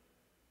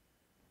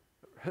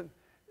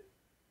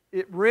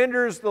 It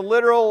renders the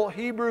literal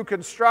Hebrew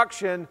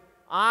construction,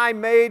 I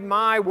made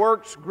my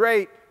works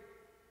great.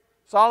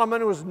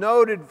 Solomon was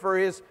noted for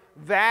his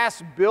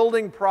vast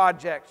building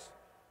projects,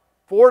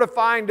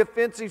 fortifying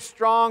defensive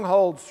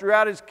strongholds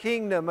throughout his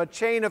kingdom, a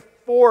chain of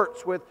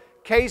forts with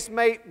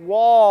casemate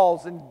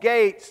walls and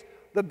gates,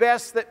 the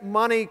best that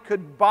money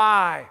could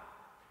buy.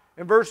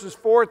 In verses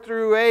 4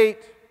 through 8,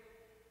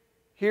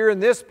 here in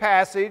this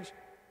passage,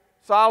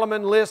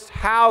 Solomon lists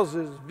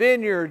houses,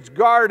 vineyards,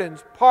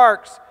 gardens,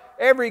 parks,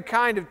 every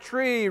kind of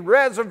tree,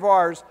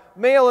 reservoirs,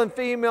 male and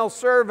female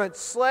servants,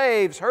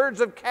 slaves, herds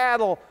of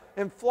cattle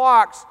and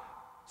flocks,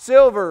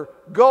 silver,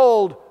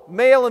 gold,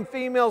 male and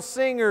female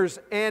singers,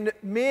 and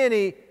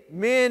many,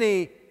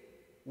 many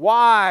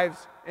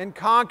wives and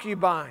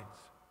concubines.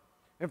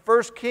 In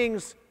 1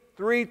 Kings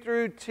 3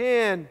 through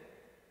 10,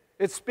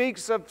 it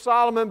speaks of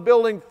Solomon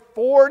building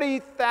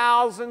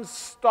 40,000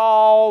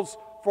 stalls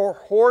for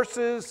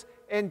horses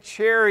and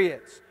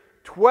chariots,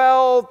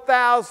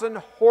 12,000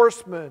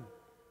 horsemen,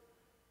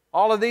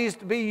 all of these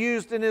to be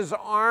used in his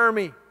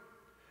army.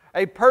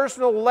 A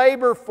personal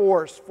labor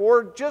force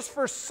just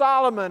for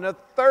Solomon of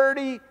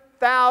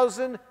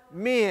 30,000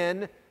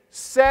 men,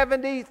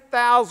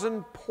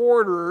 70,000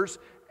 porters,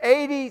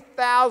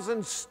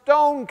 80,000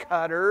 stone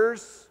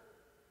cutters,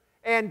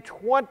 and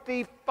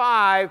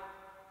 25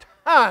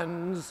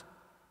 tons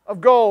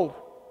of gold.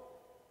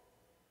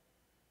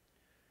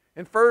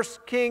 In 1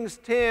 Kings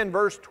 10,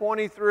 verse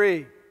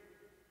 23,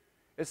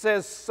 it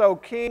says, So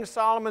King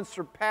Solomon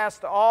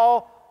surpassed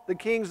all the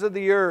kings of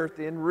the earth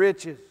in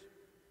riches.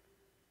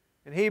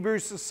 In Hebrew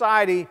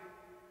society,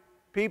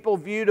 people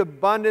viewed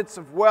abundance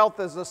of wealth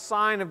as a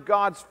sign of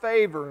God's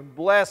favor and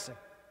blessing.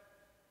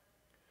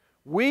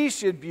 We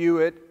should view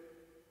it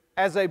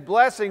as a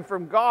blessing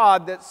from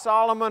God that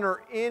Solomon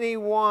or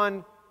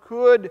anyone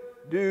could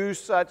do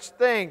such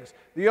things.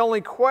 The only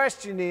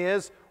question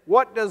is,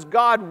 what does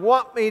God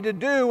want me to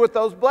do with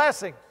those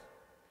blessings?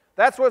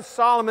 That's what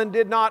Solomon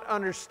did not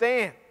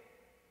understand.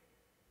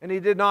 And he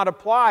did not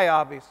apply,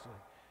 obviously.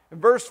 In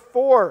verse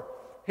 4,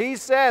 he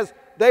says,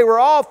 they were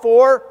all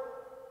for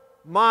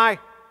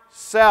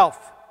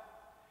myself.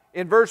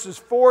 In verses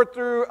 4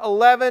 through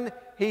 11,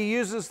 he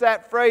uses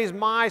that phrase,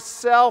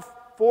 myself,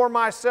 for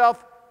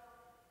myself,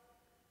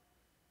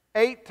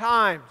 8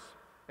 times.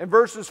 In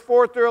verses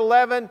 4 through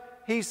 11,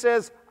 he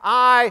says,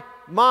 I,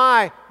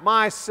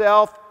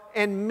 myself,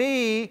 and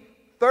me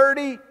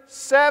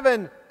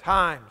 37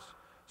 times.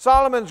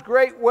 Solomon's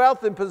great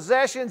wealth and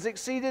possessions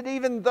exceeded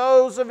even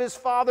those of his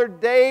father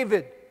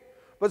David.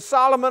 But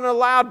Solomon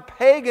allowed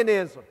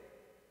paganism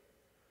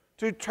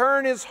to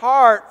turn his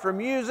heart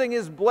from using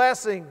his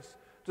blessings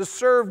to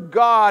serve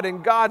God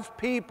and God's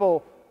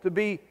people to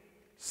be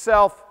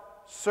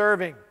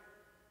self-serving.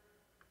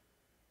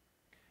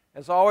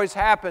 As always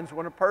happens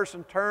when a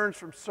person turns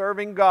from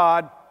serving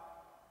God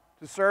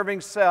to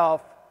serving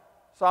self,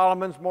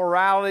 Solomon's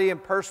morality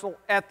and personal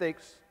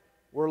ethics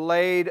were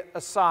laid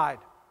aside.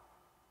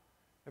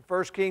 In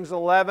 1 Kings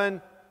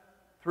 11,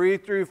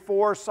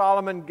 3-4,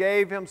 Solomon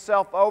gave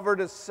himself over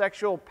to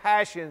sexual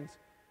passions,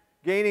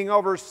 gaining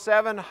over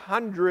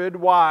 700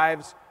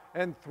 wives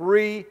and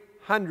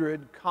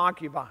 300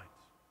 concubines.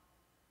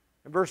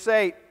 In verse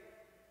 8,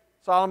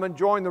 Solomon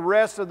joined the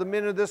rest of the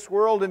men of this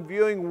world in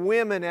viewing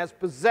women as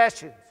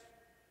possessions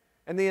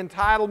and the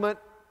entitlement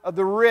of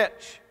the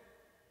rich.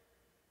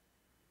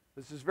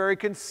 This is very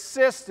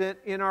consistent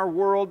in our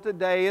world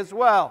today as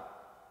well.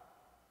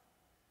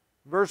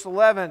 Verse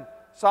 11,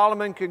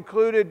 Solomon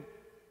concluded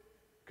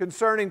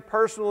concerning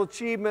personal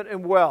achievement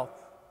and wealth.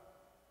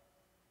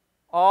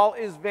 All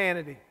is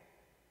vanity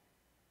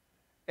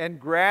and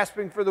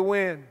grasping for the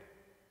wind.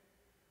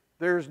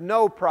 There is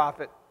no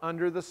profit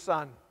under the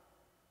sun.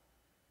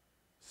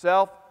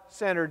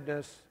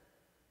 Self-centeredness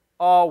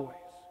always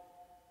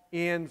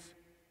ends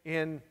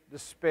in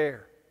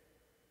despair.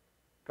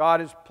 God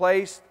has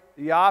placed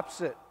the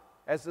opposite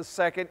as the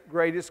second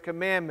greatest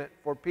commandment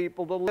for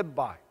people to live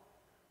by.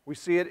 We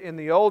see it in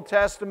the Old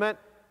Testament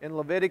in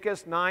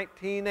Leviticus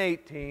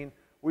 19:18.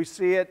 We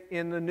see it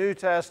in the New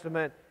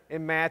Testament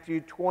in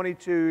Matthew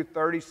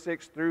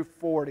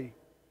 22:36-40.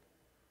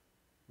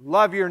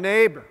 Love your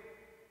neighbor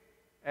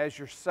as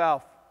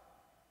yourself.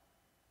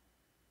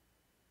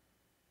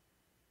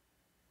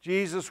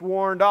 Jesus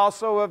warned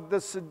also of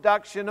the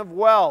seduction of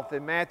wealth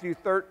in Matthew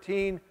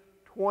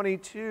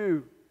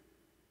 13:22.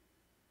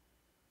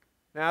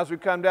 Now as we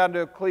come down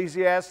to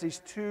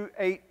Ecclesiastes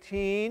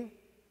 2:18,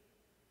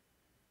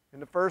 in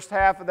the first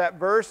half of that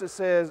verse it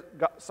says,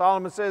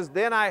 Solomon says,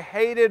 "Then I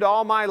hated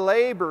all my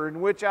labor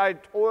in which I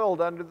toiled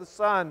under the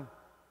sun."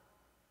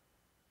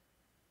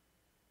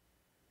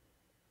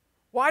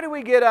 Why do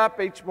we get up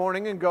each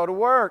morning and go to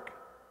work?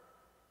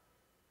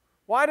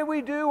 Why do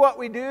we do what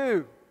we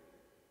do?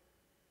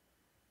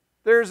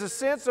 There's a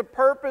sense of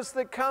purpose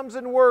that comes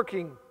in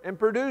working and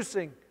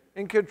producing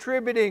and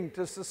contributing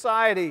to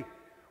society.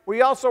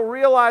 We also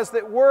realize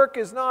that work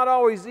is not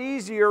always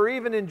easy or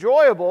even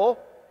enjoyable.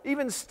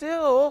 Even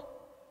still,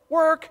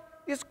 work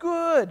is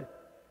good.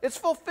 It's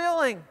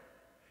fulfilling.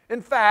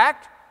 In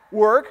fact,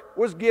 work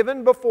was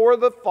given before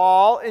the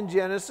fall in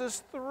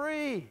Genesis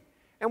 3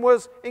 and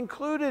was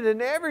included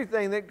in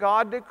everything that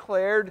God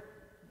declared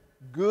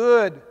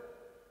good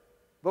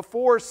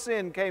before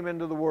sin came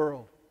into the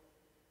world.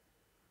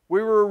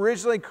 We were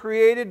originally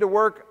created to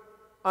work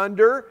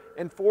under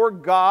and for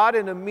God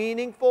in a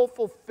meaningful,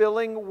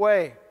 fulfilling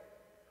way.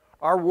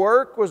 Our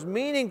work was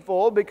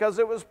meaningful because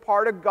it was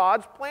part of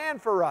God's plan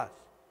for us,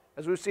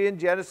 as we see in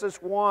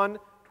Genesis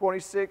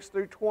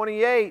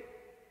 1:26-28.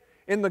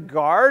 In the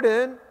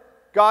garden,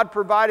 God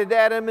provided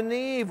Adam and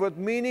Eve with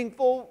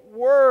meaningful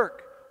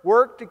work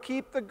to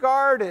keep the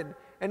garden,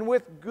 and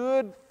with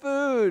good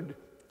food.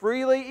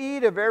 Freely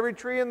eat of every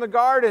tree in the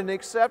garden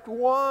except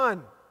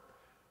one.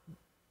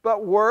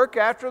 But work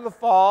after the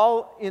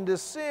fall into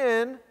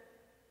sin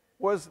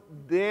was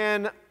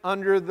then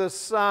under the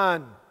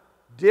sun.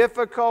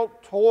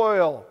 Difficult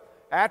toil.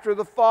 After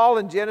the fall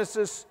in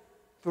Genesis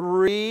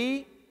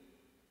 3,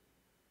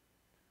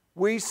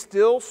 we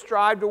still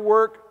strive to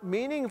work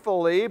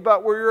meaningfully,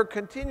 but we're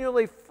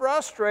continually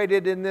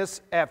frustrated in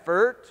this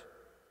effort.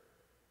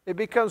 It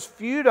becomes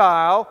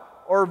futile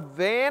or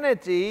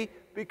vanity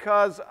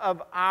because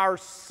of our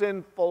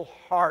sinful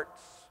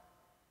hearts.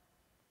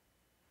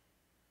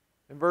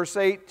 In verse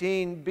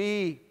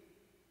 18b,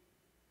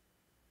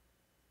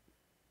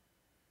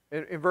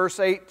 in verse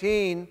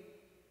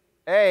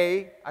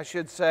 18a, I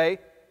should say,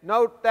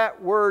 note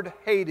that word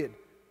hated.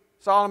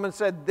 Solomon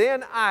said,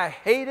 "Then I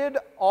hated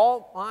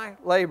all my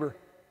labor."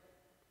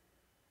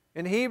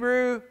 In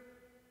Hebrew,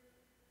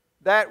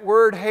 that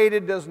word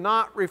hated does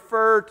not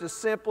refer to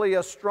simply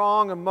a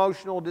strong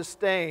emotional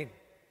disdain.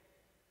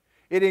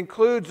 It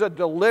includes a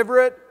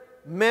deliberate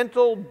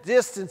mental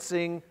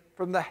distancing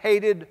from the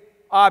hated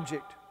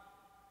object.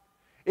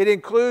 It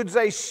includes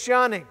a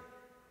shunning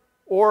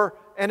or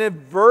an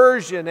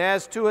aversion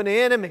as to an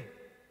enemy.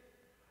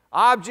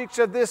 Objects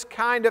of this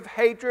kind of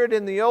hatred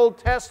in the Old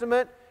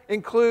Testament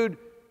include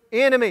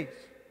enemies,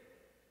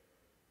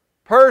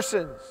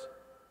 persons,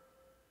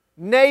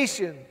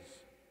 nations,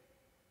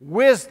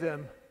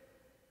 wisdom,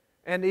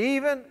 and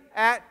even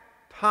at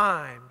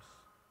times,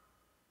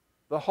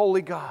 the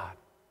holy God.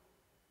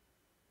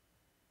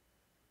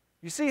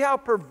 You see how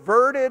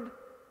perverted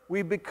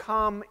we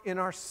become in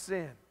our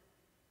sin.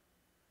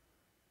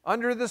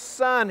 Under the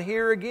sun,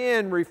 here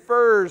again,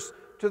 refers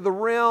to the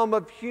realm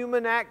of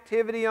human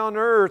activity on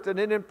earth, and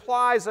it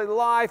implies a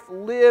life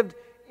lived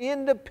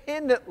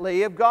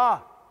independently of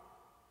God.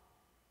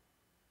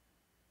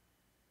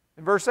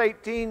 In verse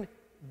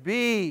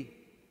 18b,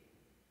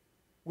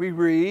 we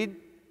read,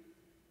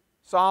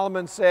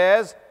 Solomon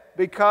says,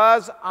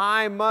 because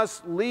I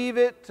must leave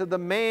it to the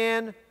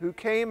man who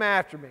came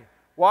after me.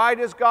 Why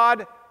does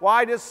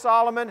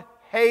Solomon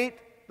hate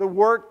the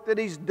work that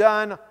he's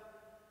done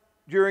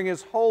during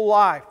his whole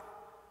life?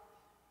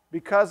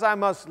 Because I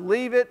must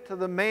leave it to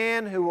the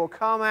man who will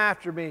come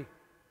after me.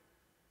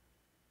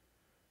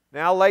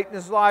 Now, late in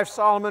his life,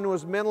 Solomon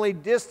was mentally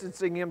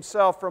distancing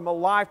himself from a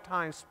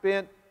lifetime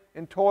spent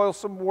in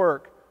toilsome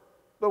work.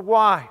 But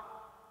why?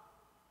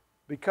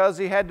 Because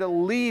he had to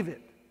leave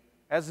it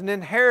as an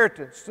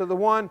inheritance to the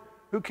one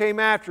who came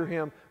after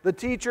him. The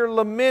teacher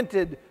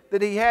lamented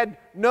that he had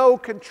no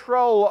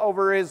control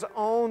over his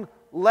own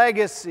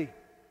legacy.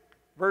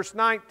 Verse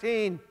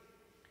 19,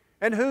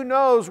 and who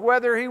knows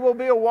whether he will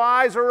be a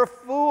wise or a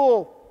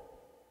fool?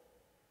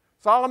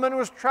 Solomon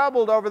was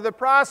troubled over the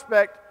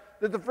prospect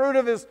that the fruit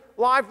of his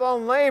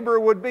lifelong labor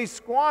would be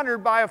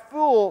squandered by a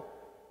fool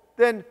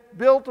than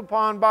built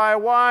upon by a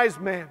wise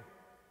man.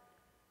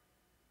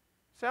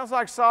 Sounds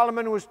like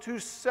Solomon was too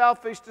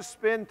selfish to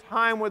spend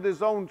time with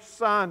his own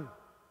son.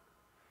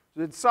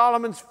 That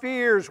Solomon's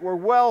fears were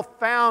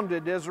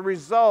well-founded as a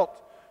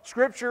result.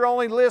 Scripture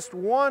only lists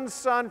one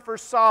son for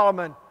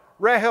Solomon,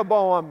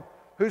 Rehoboam,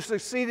 who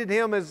succeeded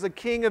him as the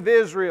king of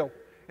Israel.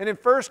 And in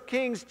 1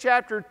 Kings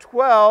chapter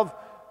 12,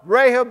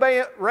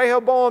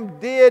 Rehoboam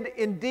did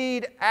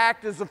indeed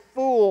act as a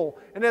fool.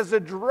 And as a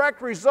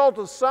direct result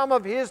of some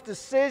of his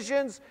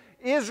decisions,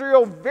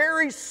 Israel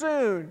very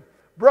soon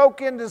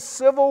broke into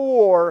civil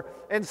war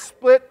and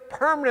split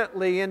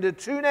permanently into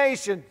two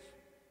nations,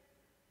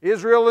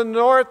 Israel in the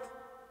north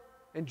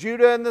and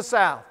Judah in the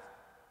south.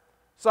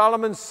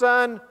 Solomon's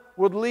son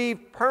would leave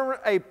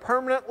a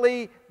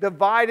permanently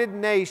divided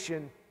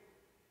nation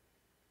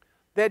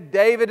that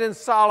David and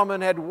Solomon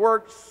had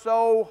worked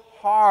so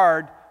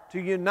hard to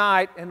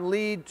unite and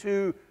lead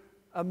to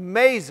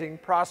amazing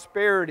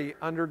prosperity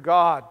under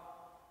God.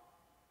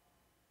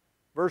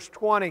 Verse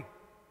 20,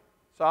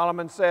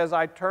 Solomon says,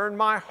 I turned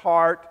my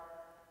heart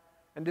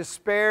and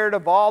despaired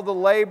of all the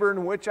labor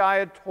in which I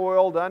had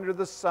toiled under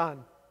the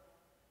sun.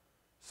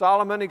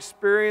 Solomon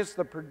experienced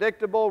the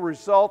predictable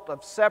result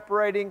of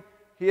separating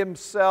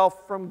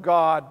himself from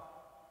God.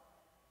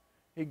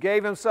 He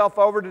gave himself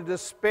over to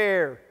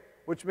despair,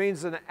 which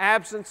means an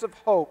absence of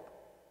hope.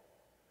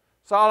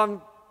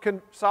 Solomon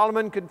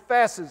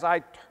confesses, I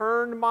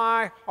turned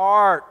my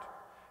heart,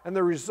 and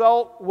the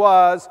result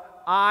was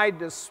I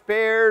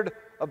despaired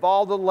of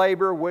all the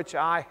labor which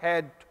I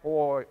had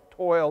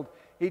toiled.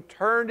 He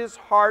turned his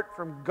heart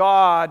from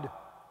God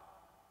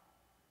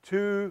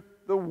to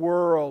the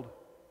world.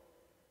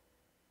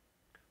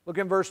 Look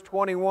in verse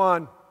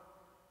 21.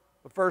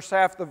 The first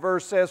half of the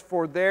verse says,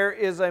 for there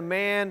is a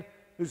man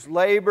whose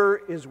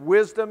labor is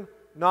wisdom,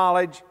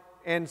 knowledge,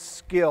 and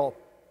skill.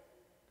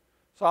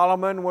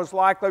 Solomon was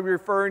likely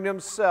referring to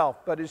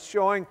himself, but is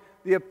showing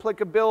the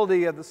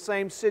applicability of the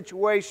same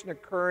situation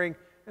occurring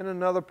in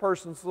another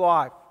person's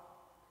life.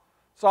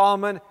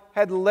 Solomon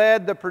had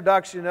led the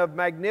production of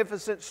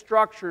magnificent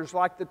structures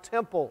like the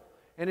temple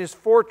and his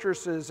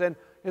fortresses and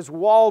his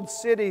walled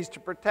cities to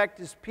protect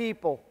his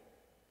people.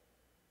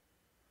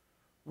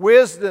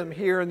 Wisdom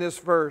here in this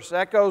verse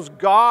echoes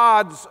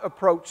God's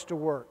approach to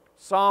work.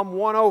 Psalm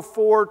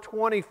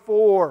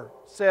 104:24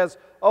 says,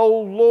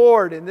 O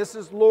Lord, and this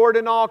is Lord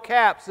in all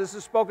caps. This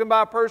is spoken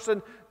by a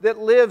person that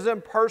lives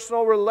in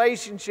personal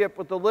relationship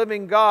with the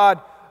living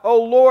God.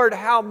 O Lord,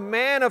 how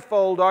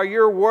manifold are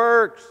your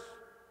works.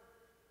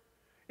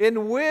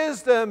 In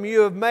wisdom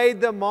you have made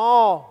them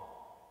all.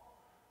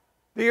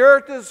 The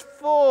earth is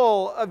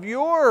full of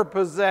your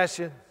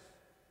possessions.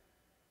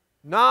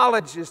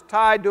 Knowledge is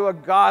tied to a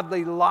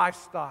godly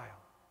lifestyle,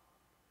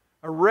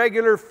 a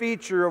regular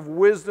feature of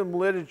wisdom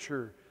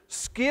literature.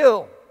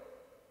 Skill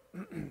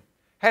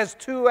has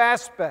two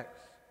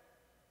aspects: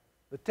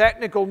 the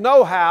technical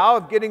know-how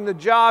of getting the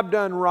job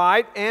done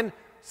right and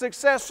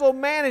successful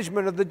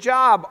management of the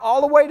job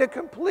all the way to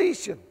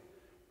completion.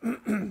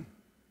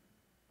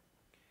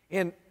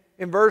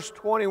 In verse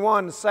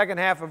 21, the second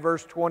half of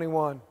verse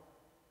 21,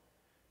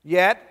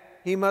 yet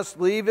he must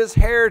leave his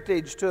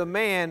heritage to a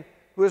man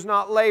who has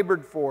not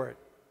labored for it.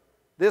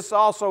 This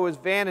also is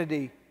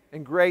vanity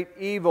and great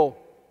evil.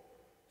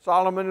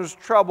 Solomon was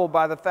troubled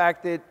by the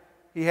fact that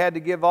he had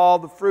to give all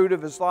the fruit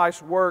of his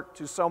life's work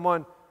to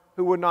someone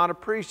who would not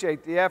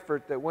appreciate the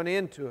effort that went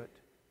into it.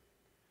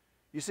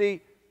 You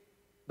see,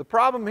 the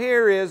problem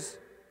here is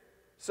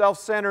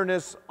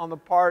self-centeredness on the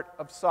part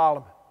of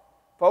Solomon.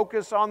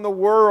 Focus on the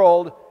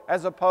world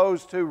as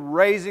opposed to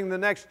raising the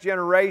next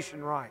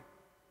generation right.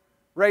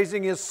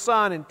 Raising his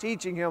son and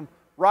teaching him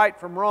right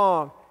from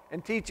wrong,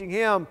 and teaching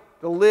him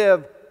to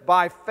live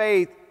by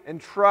faith and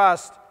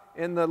trust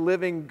in the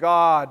living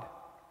God.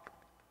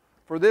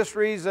 For this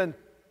reason,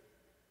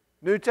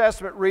 New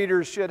Testament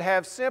readers should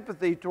have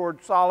sympathy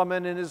toward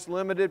Solomon in his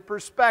limited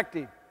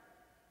perspective.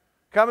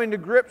 Coming to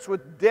grips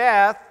with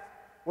death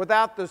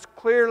without this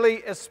clearly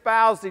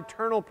espoused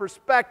eternal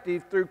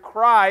perspective through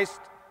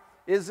Christ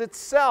is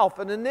itself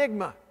an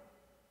enigma.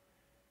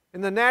 In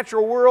the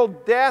natural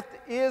world, death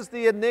is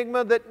the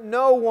enigma that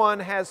no one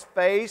has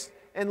faced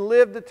and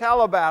live to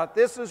tell about it.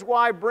 This is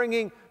why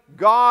bringing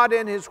God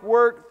and His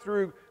work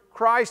through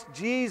Christ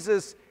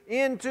Jesus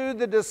into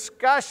the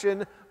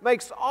discussion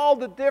makes all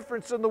the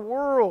difference in the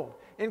world.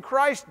 In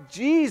Christ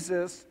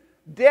Jesus,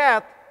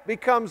 death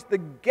becomes the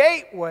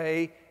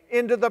gateway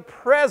into the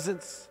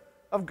presence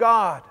of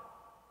God.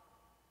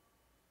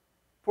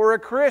 For a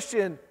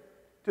Christian,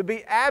 to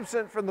be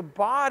absent from the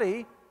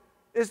body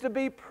is to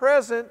be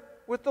present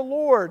with the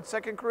Lord.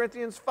 2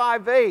 Corinthians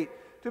 5:8.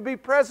 To be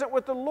present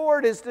with the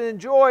Lord is to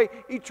enjoy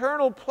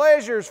eternal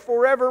pleasures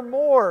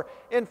forevermore.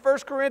 In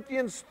 1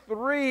 Corinthians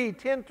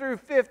 3:10 through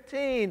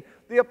 15,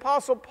 the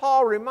Apostle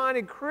Paul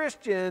reminded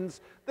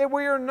Christians that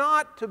we are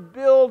not to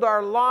build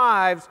our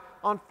lives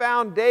on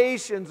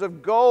foundations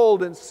of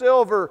gold and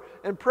silver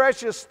and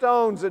precious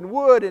stones and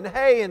wood and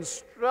hay and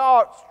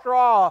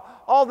straw,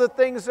 all the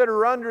things that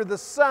are under the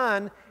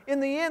sun. In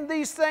the end,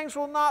 these things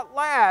will not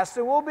last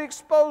and will be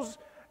exposed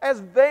as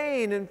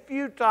vain and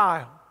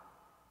futile.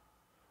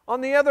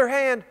 On the other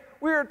hand,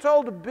 we are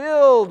told to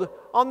build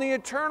on the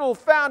eternal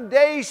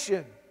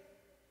foundation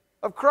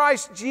of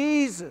Christ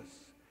Jesus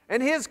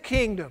and His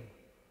kingdom,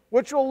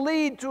 which will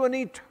lead to an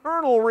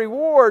eternal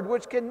reward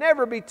which can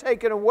never be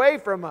taken away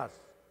from us.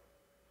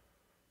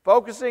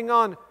 Focusing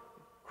on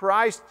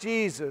Christ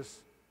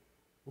Jesus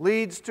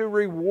leads to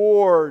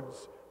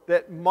rewards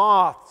that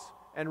moths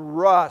and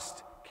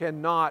rust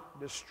cannot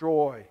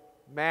destroy.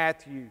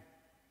 Matthew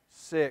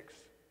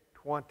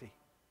 6:20.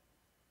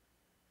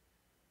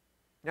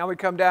 Now we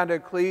come down to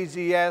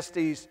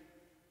Ecclesiastes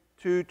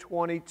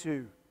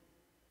 2:22.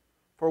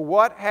 For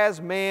what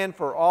has man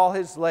for all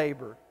his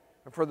labor,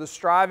 and for the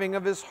striving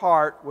of his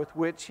heart with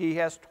which he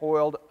has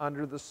toiled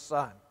under the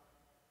sun?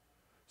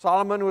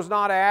 Solomon was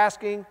not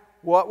asking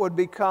what would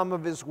become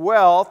of his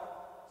wealth,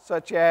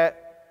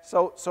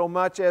 so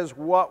much as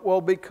what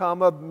will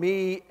become of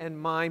me and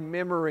my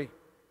memory.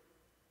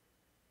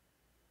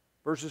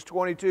 Verses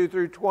 22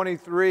 through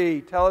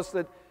 23 tell us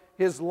that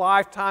his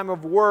lifetime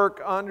of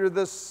work under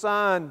the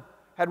sun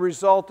had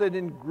resulted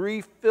in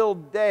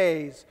grief-filled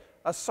days,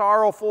 a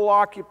sorrowful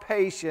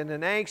occupation,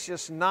 and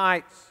anxious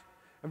nights.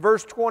 In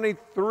verse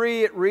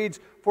 23 it reads,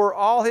 For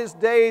all his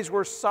days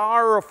were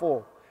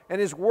sorrowful, and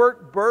his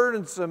work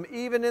burdensome.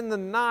 Even in the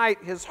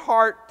night his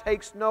heart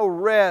takes no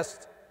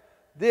rest.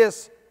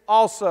 This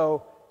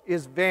also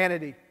is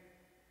vanity.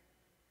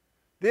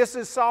 This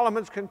is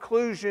Solomon's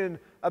conclusion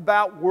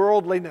about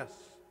worldliness,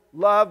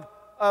 love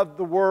of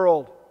the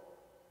world.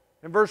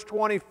 In verse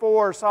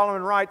 24,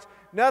 Solomon writes,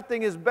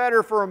 Nothing is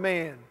better for a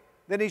man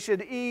than he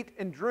should eat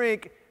and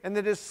drink, and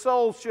that his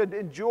soul should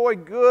enjoy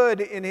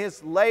good in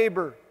his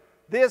labor.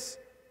 This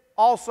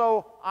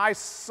also I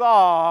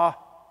saw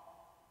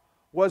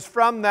was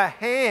from the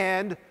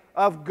hand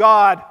of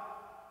God.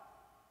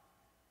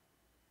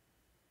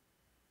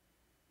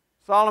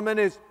 Solomon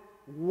is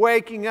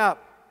waking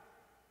up.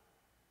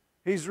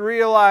 He's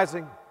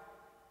realizing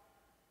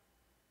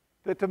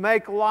that to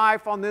make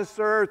life on this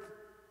earth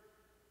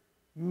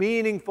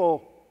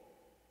meaningful,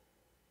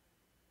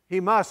 he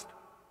must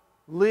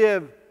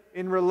live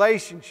in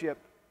relationship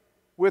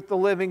with the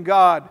living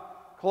God.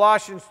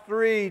 Colossians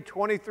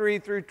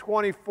 3:23 through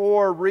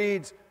 24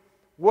 reads,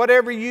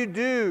 Whatever you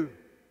do,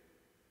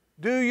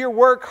 do your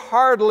work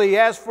heartily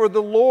as for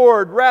the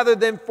Lord rather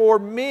than for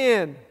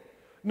men,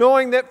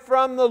 knowing that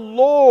from the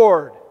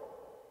Lord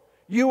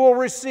you will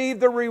receive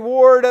the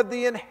reward of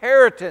the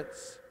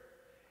inheritance.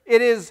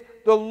 It is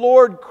the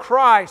Lord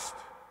Christ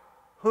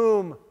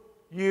whom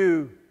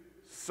you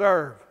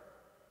serve.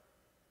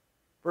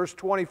 Verse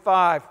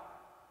 25,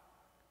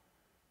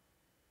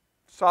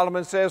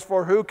 Solomon says,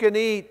 For who can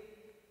eat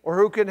or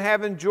who can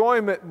have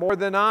enjoyment more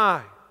than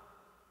I?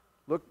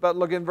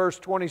 Look in verse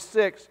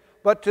 26.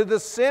 But to the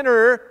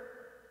sinner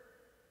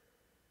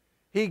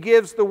he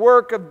gives the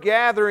work of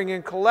gathering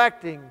and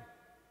collecting,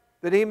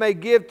 that he may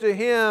give to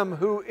him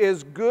who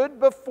is good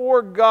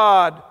before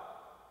God.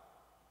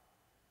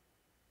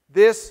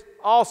 This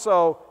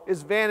also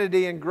is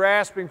vanity and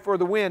grasping for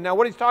the wind. Now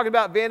what he's talking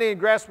about, vanity and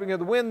grasping of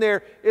the wind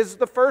there, is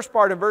the first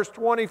part in verse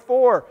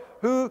 24.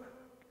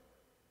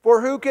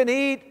 For who can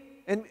eat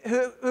and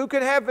who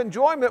can have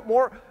enjoyment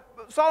more?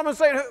 Solomon's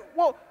saying,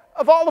 well,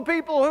 of all the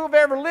people who have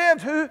ever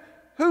lived,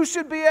 who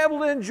should be able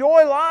to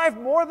enjoy life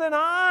more than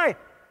I?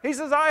 He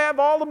says, I have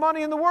all the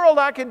money in the world.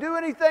 I can do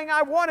anything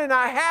I want, and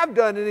I have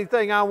done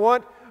anything I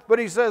want. But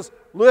he says,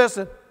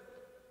 listen,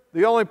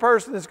 the only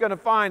person that's going to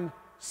find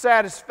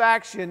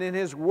satisfaction in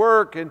his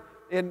work and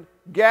in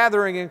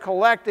gathering and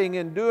collecting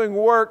and doing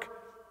work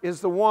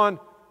is the one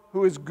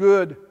who is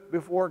good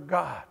before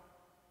God.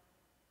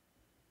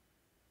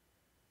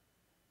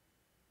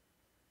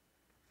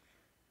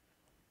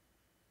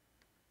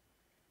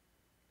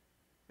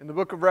 In the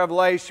book of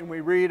Revelation,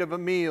 we read of a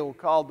meal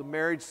called the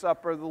marriage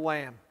supper of the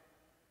Lamb.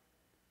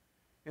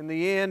 In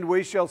the end,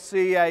 we shall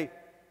see a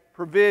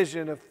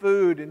provision of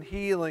food and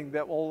healing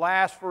that will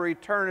last for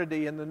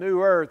eternity in the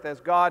new earth as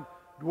God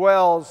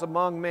dwells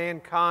among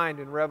mankind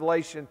in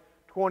Revelation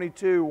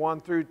 22, 1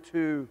 through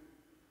 2.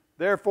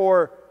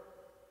 Therefore,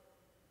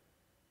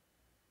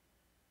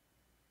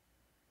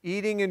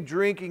 eating and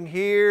drinking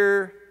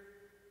here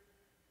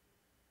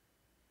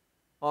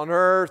on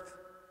earth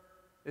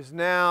is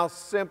now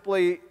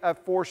simply a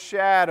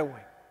foreshadowing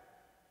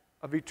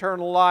of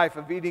eternal life,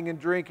 of eating and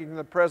drinking in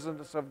the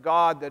presence of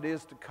God that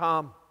is to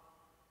come.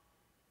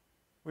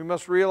 We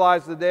must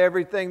realize that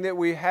everything that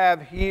we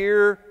have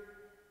here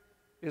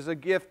is a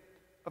gift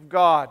of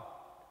God.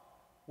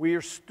 We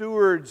are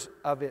stewards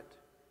of it.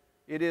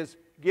 It is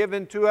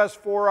given to us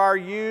for our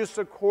use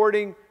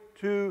according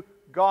to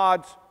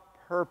God's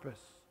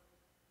purpose.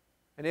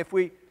 And if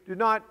we do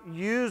not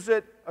use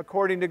it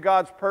according to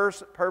God's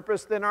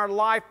purpose, then our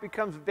life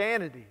becomes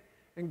vanity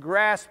and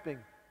grasping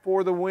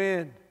for the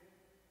wind.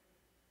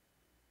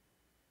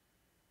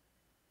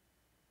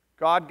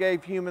 God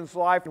gave humans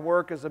life and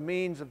work as a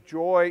means of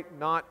joy,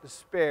 not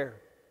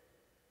despair.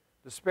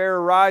 Despair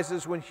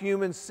arises when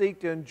humans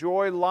seek to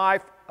enjoy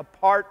life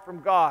apart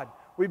from God.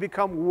 We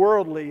become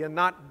worldly and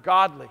not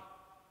godly.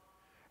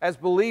 As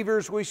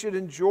believers, we should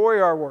enjoy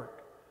our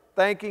work,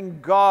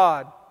 thanking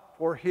God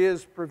for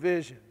His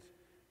provisions.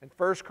 In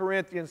 1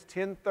 Corinthians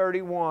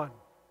 10:31,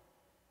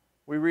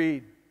 we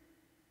read,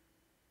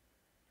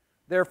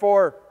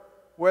 "Therefore,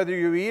 whether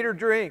you eat or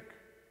drink,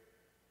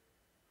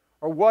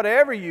 or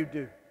whatever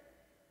you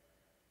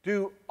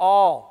do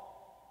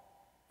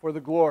all for the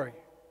glory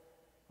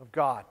of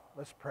God."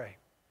 Let's pray.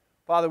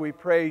 Father, we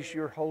praise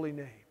your holy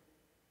name.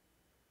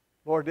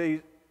 Lord,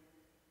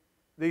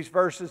 these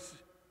verses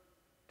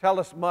tell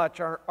us much.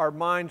 Our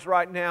minds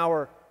right now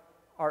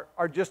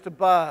are just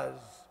abuzz,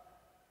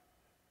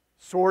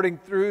 sorting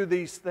through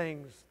these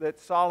things that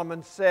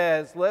Solomon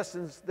says,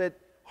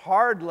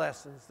 hard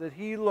lessons that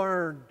he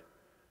learned,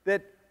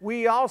 that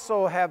we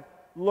also have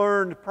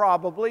learned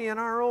probably in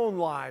our own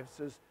lives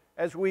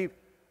as we've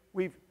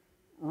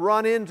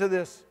run into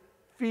this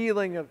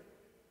feeling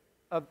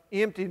of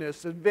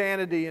emptiness and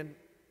vanity in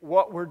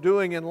what we're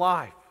doing in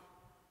life.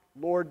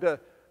 Lord,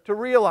 to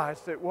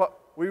realize that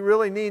what we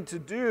really need to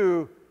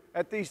do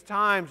at these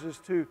times is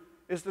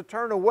to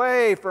turn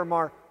away from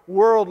our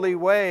worldly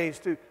ways,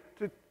 to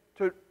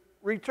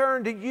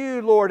return to you,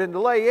 Lord, and to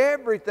lay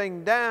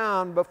everything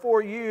down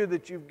before you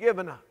that you've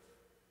given us.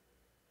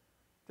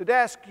 To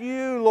ask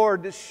you,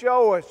 Lord, to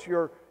show us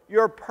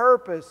your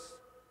purpose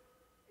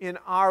in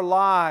our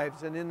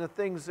lives and in the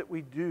things that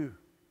we do.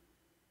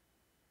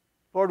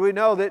 Lord, we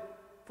know that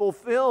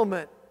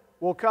fulfillment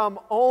will come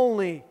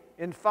only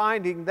in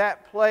finding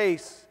that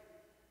place,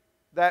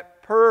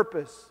 that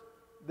purpose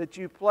that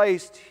you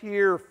placed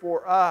here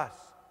for us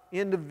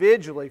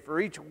individually, for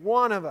each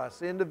one of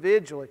us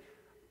individually.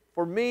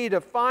 For me to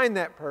find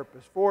that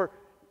purpose, for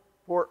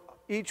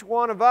each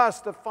one of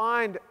us to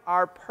find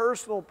our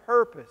personal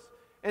purpose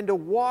and to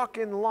walk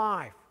in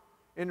life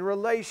in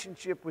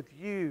relationship with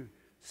you,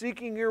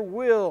 seeking your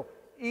will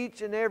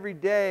each and every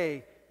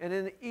day and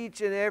in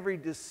each and every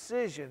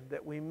decision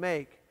that we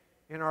make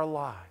in our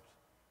lives.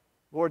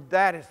 Lord,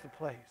 that is the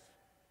place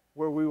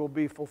where we will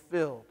be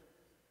fulfilled.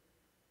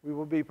 We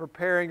will be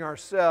preparing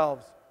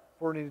ourselves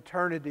for an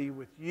eternity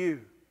with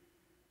you,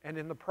 and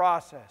in the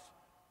process,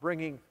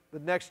 bringing the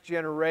next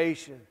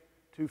generation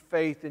to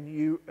faith in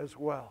you as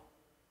well.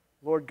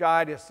 Lord,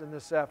 guide us in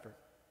this effort.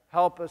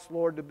 Help us,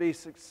 Lord, to be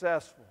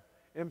successful.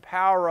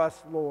 Empower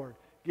us, Lord.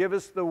 Give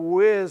us the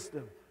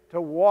wisdom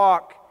to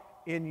walk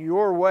in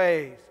your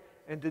ways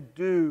and to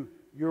do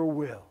your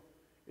will.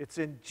 It's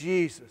in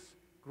Jesus'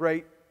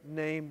 great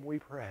name we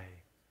pray.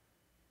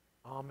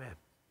 Amen.